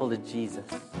faithful to Jesus?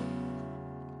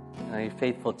 And are you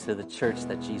faithful to the church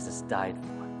that Jesus died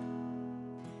for?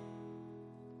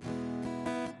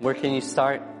 Where can you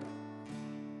start?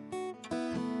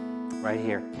 Right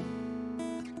here.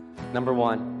 Number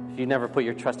one, if you never put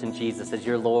your trust in Jesus as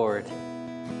your Lord,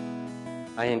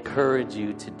 I encourage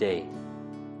you today,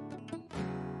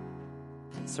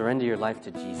 surrender your life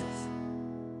to Jesus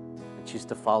and choose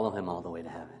to follow Him all the way to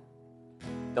heaven.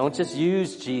 Don't just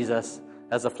use Jesus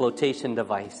as a flotation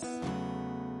device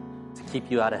to keep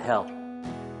you out of hell.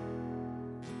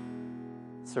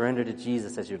 Surrender to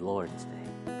Jesus as your Lord today.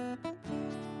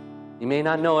 You may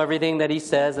not know everything that He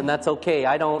says, and that's okay.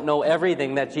 I don't know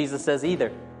everything that Jesus says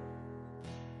either.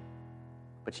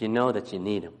 But you know that you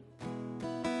need Him.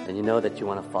 And you know that you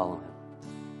want to follow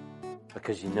Him.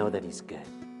 Because you know that He's good.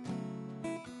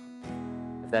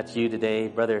 If that's you today,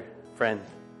 brother, friend,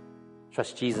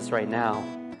 trust Jesus right now.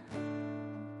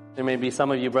 There may be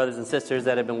some of you brothers and sisters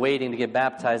that have been waiting to get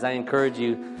baptized. I encourage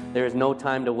you, there is no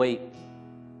time to wait.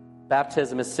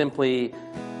 Baptism is simply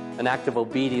an act of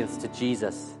obedience to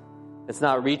Jesus. It's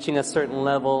not reaching a certain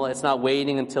level. It's not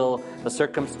waiting until the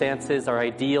circumstances are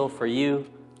ideal for you.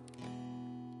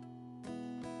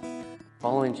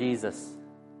 Following Jesus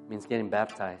means getting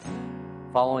baptized.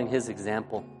 Following His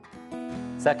example.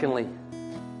 Secondly,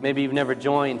 maybe you haven't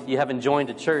joined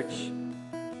a church.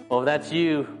 Well, if that's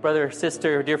you, brother,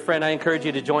 sister, dear friend, I encourage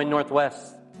you to join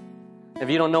Northwest. If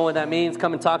you don't know what that means,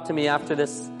 come and talk to me after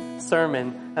this sermon,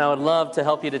 and I would love to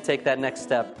help you to take that next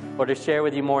step or to share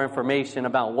with you more information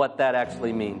about what that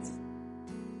actually means.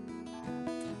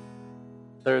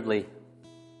 Thirdly,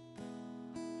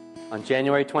 on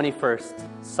January 21st,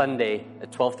 Sunday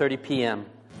at 12:30 p.m.,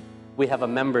 we have a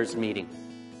members meeting.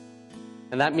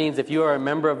 And that means if you are a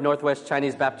member of Northwest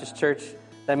Chinese Baptist Church,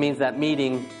 that means that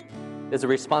meeting is a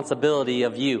responsibility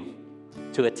of you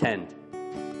to attend.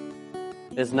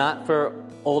 It's not for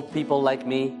old people like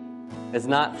me. It's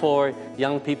not for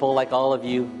young people like all of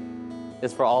you.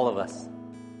 It's for all of us.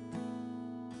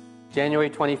 January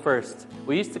 21st.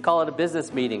 We used to call it a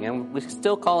business meeting, and we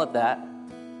still call it that.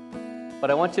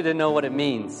 But I want you to know what it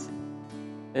means.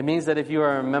 It means that if you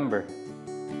are a member,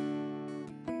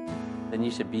 then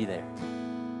you should be there.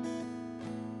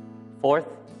 Fourth,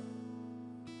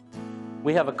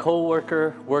 we have a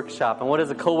co-worker workshop. And what is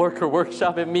a co-worker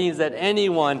workshop? It means that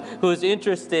anyone who is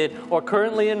interested or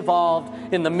currently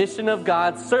involved in the mission of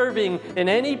God, serving in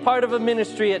any part of a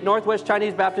ministry at Northwest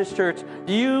Chinese Baptist Church,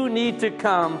 you need to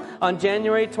come on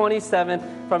January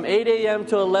 27th from 8 a.m.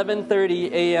 to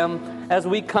 11:30 a.m. as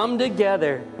we come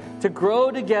together to grow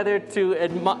together,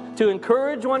 to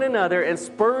encourage one another and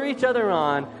spur each other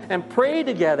on and pray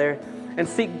together and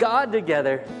seek God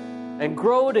together and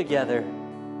grow together.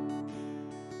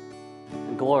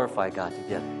 Glorify God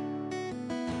together.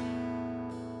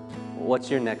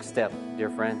 What's your next step, dear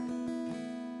friend?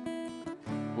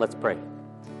 Let's pray.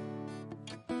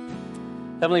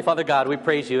 Heavenly Father God, we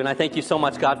praise you, and I thank you so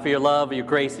much, God, for your love, your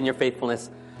grace, and your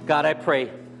faithfulness. God, I pray,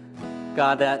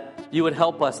 God, that you would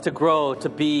help us to grow to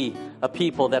be a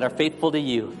people that are faithful to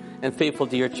you and faithful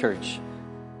to your church.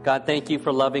 God, thank you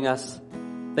for loving us.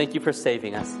 Thank you for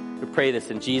saving us. We pray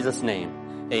this in Jesus' name.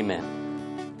 Amen.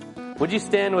 Would you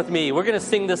stand with me? We're going to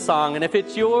sing this song. And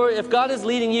if God is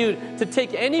leading you to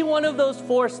take any one of those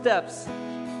 4 steps,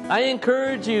 I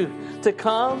encourage you to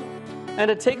come and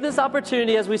to take this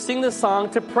opportunity as we sing this song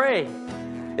to pray.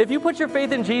 If you put your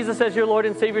faith in Jesus as your Lord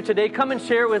and Savior today, come and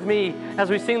share it with me as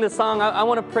we sing this song. I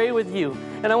want to pray with you,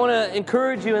 and I want to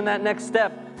encourage you in that next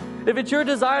step. If it's your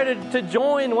desire to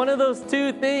join one of those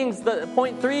two things, the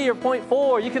point 3 or point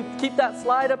 4, you can keep that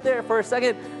slide up there for a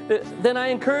second. Then I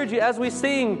encourage you, as we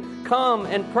sing, come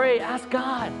and pray. Ask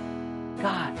God,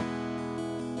 God,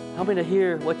 help me to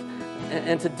hear what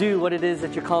and to do what it is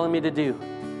that you're calling me to do.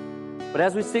 But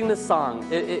as we sing this song,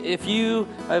 if you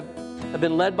have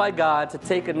been led by God to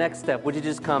take a next step, would you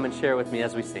just come and share with me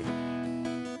as we sing?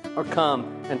 Or come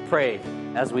and pray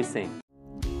as we sing.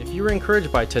 If you were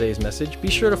encouraged by today's message, be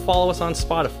sure to follow us on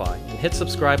Spotify and hit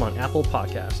subscribe on Apple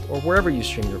Podcast or wherever you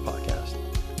stream your podcast.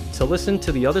 To listen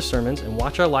to the other sermons and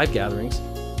watch our live gatherings,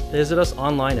 visit us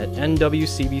online at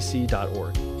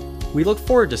nwcbc.org. We look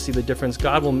forward to see the difference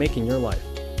God will make in your life.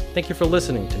 Thank you for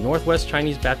listening to Northwest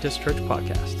Chinese Baptist Church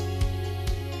Podcast.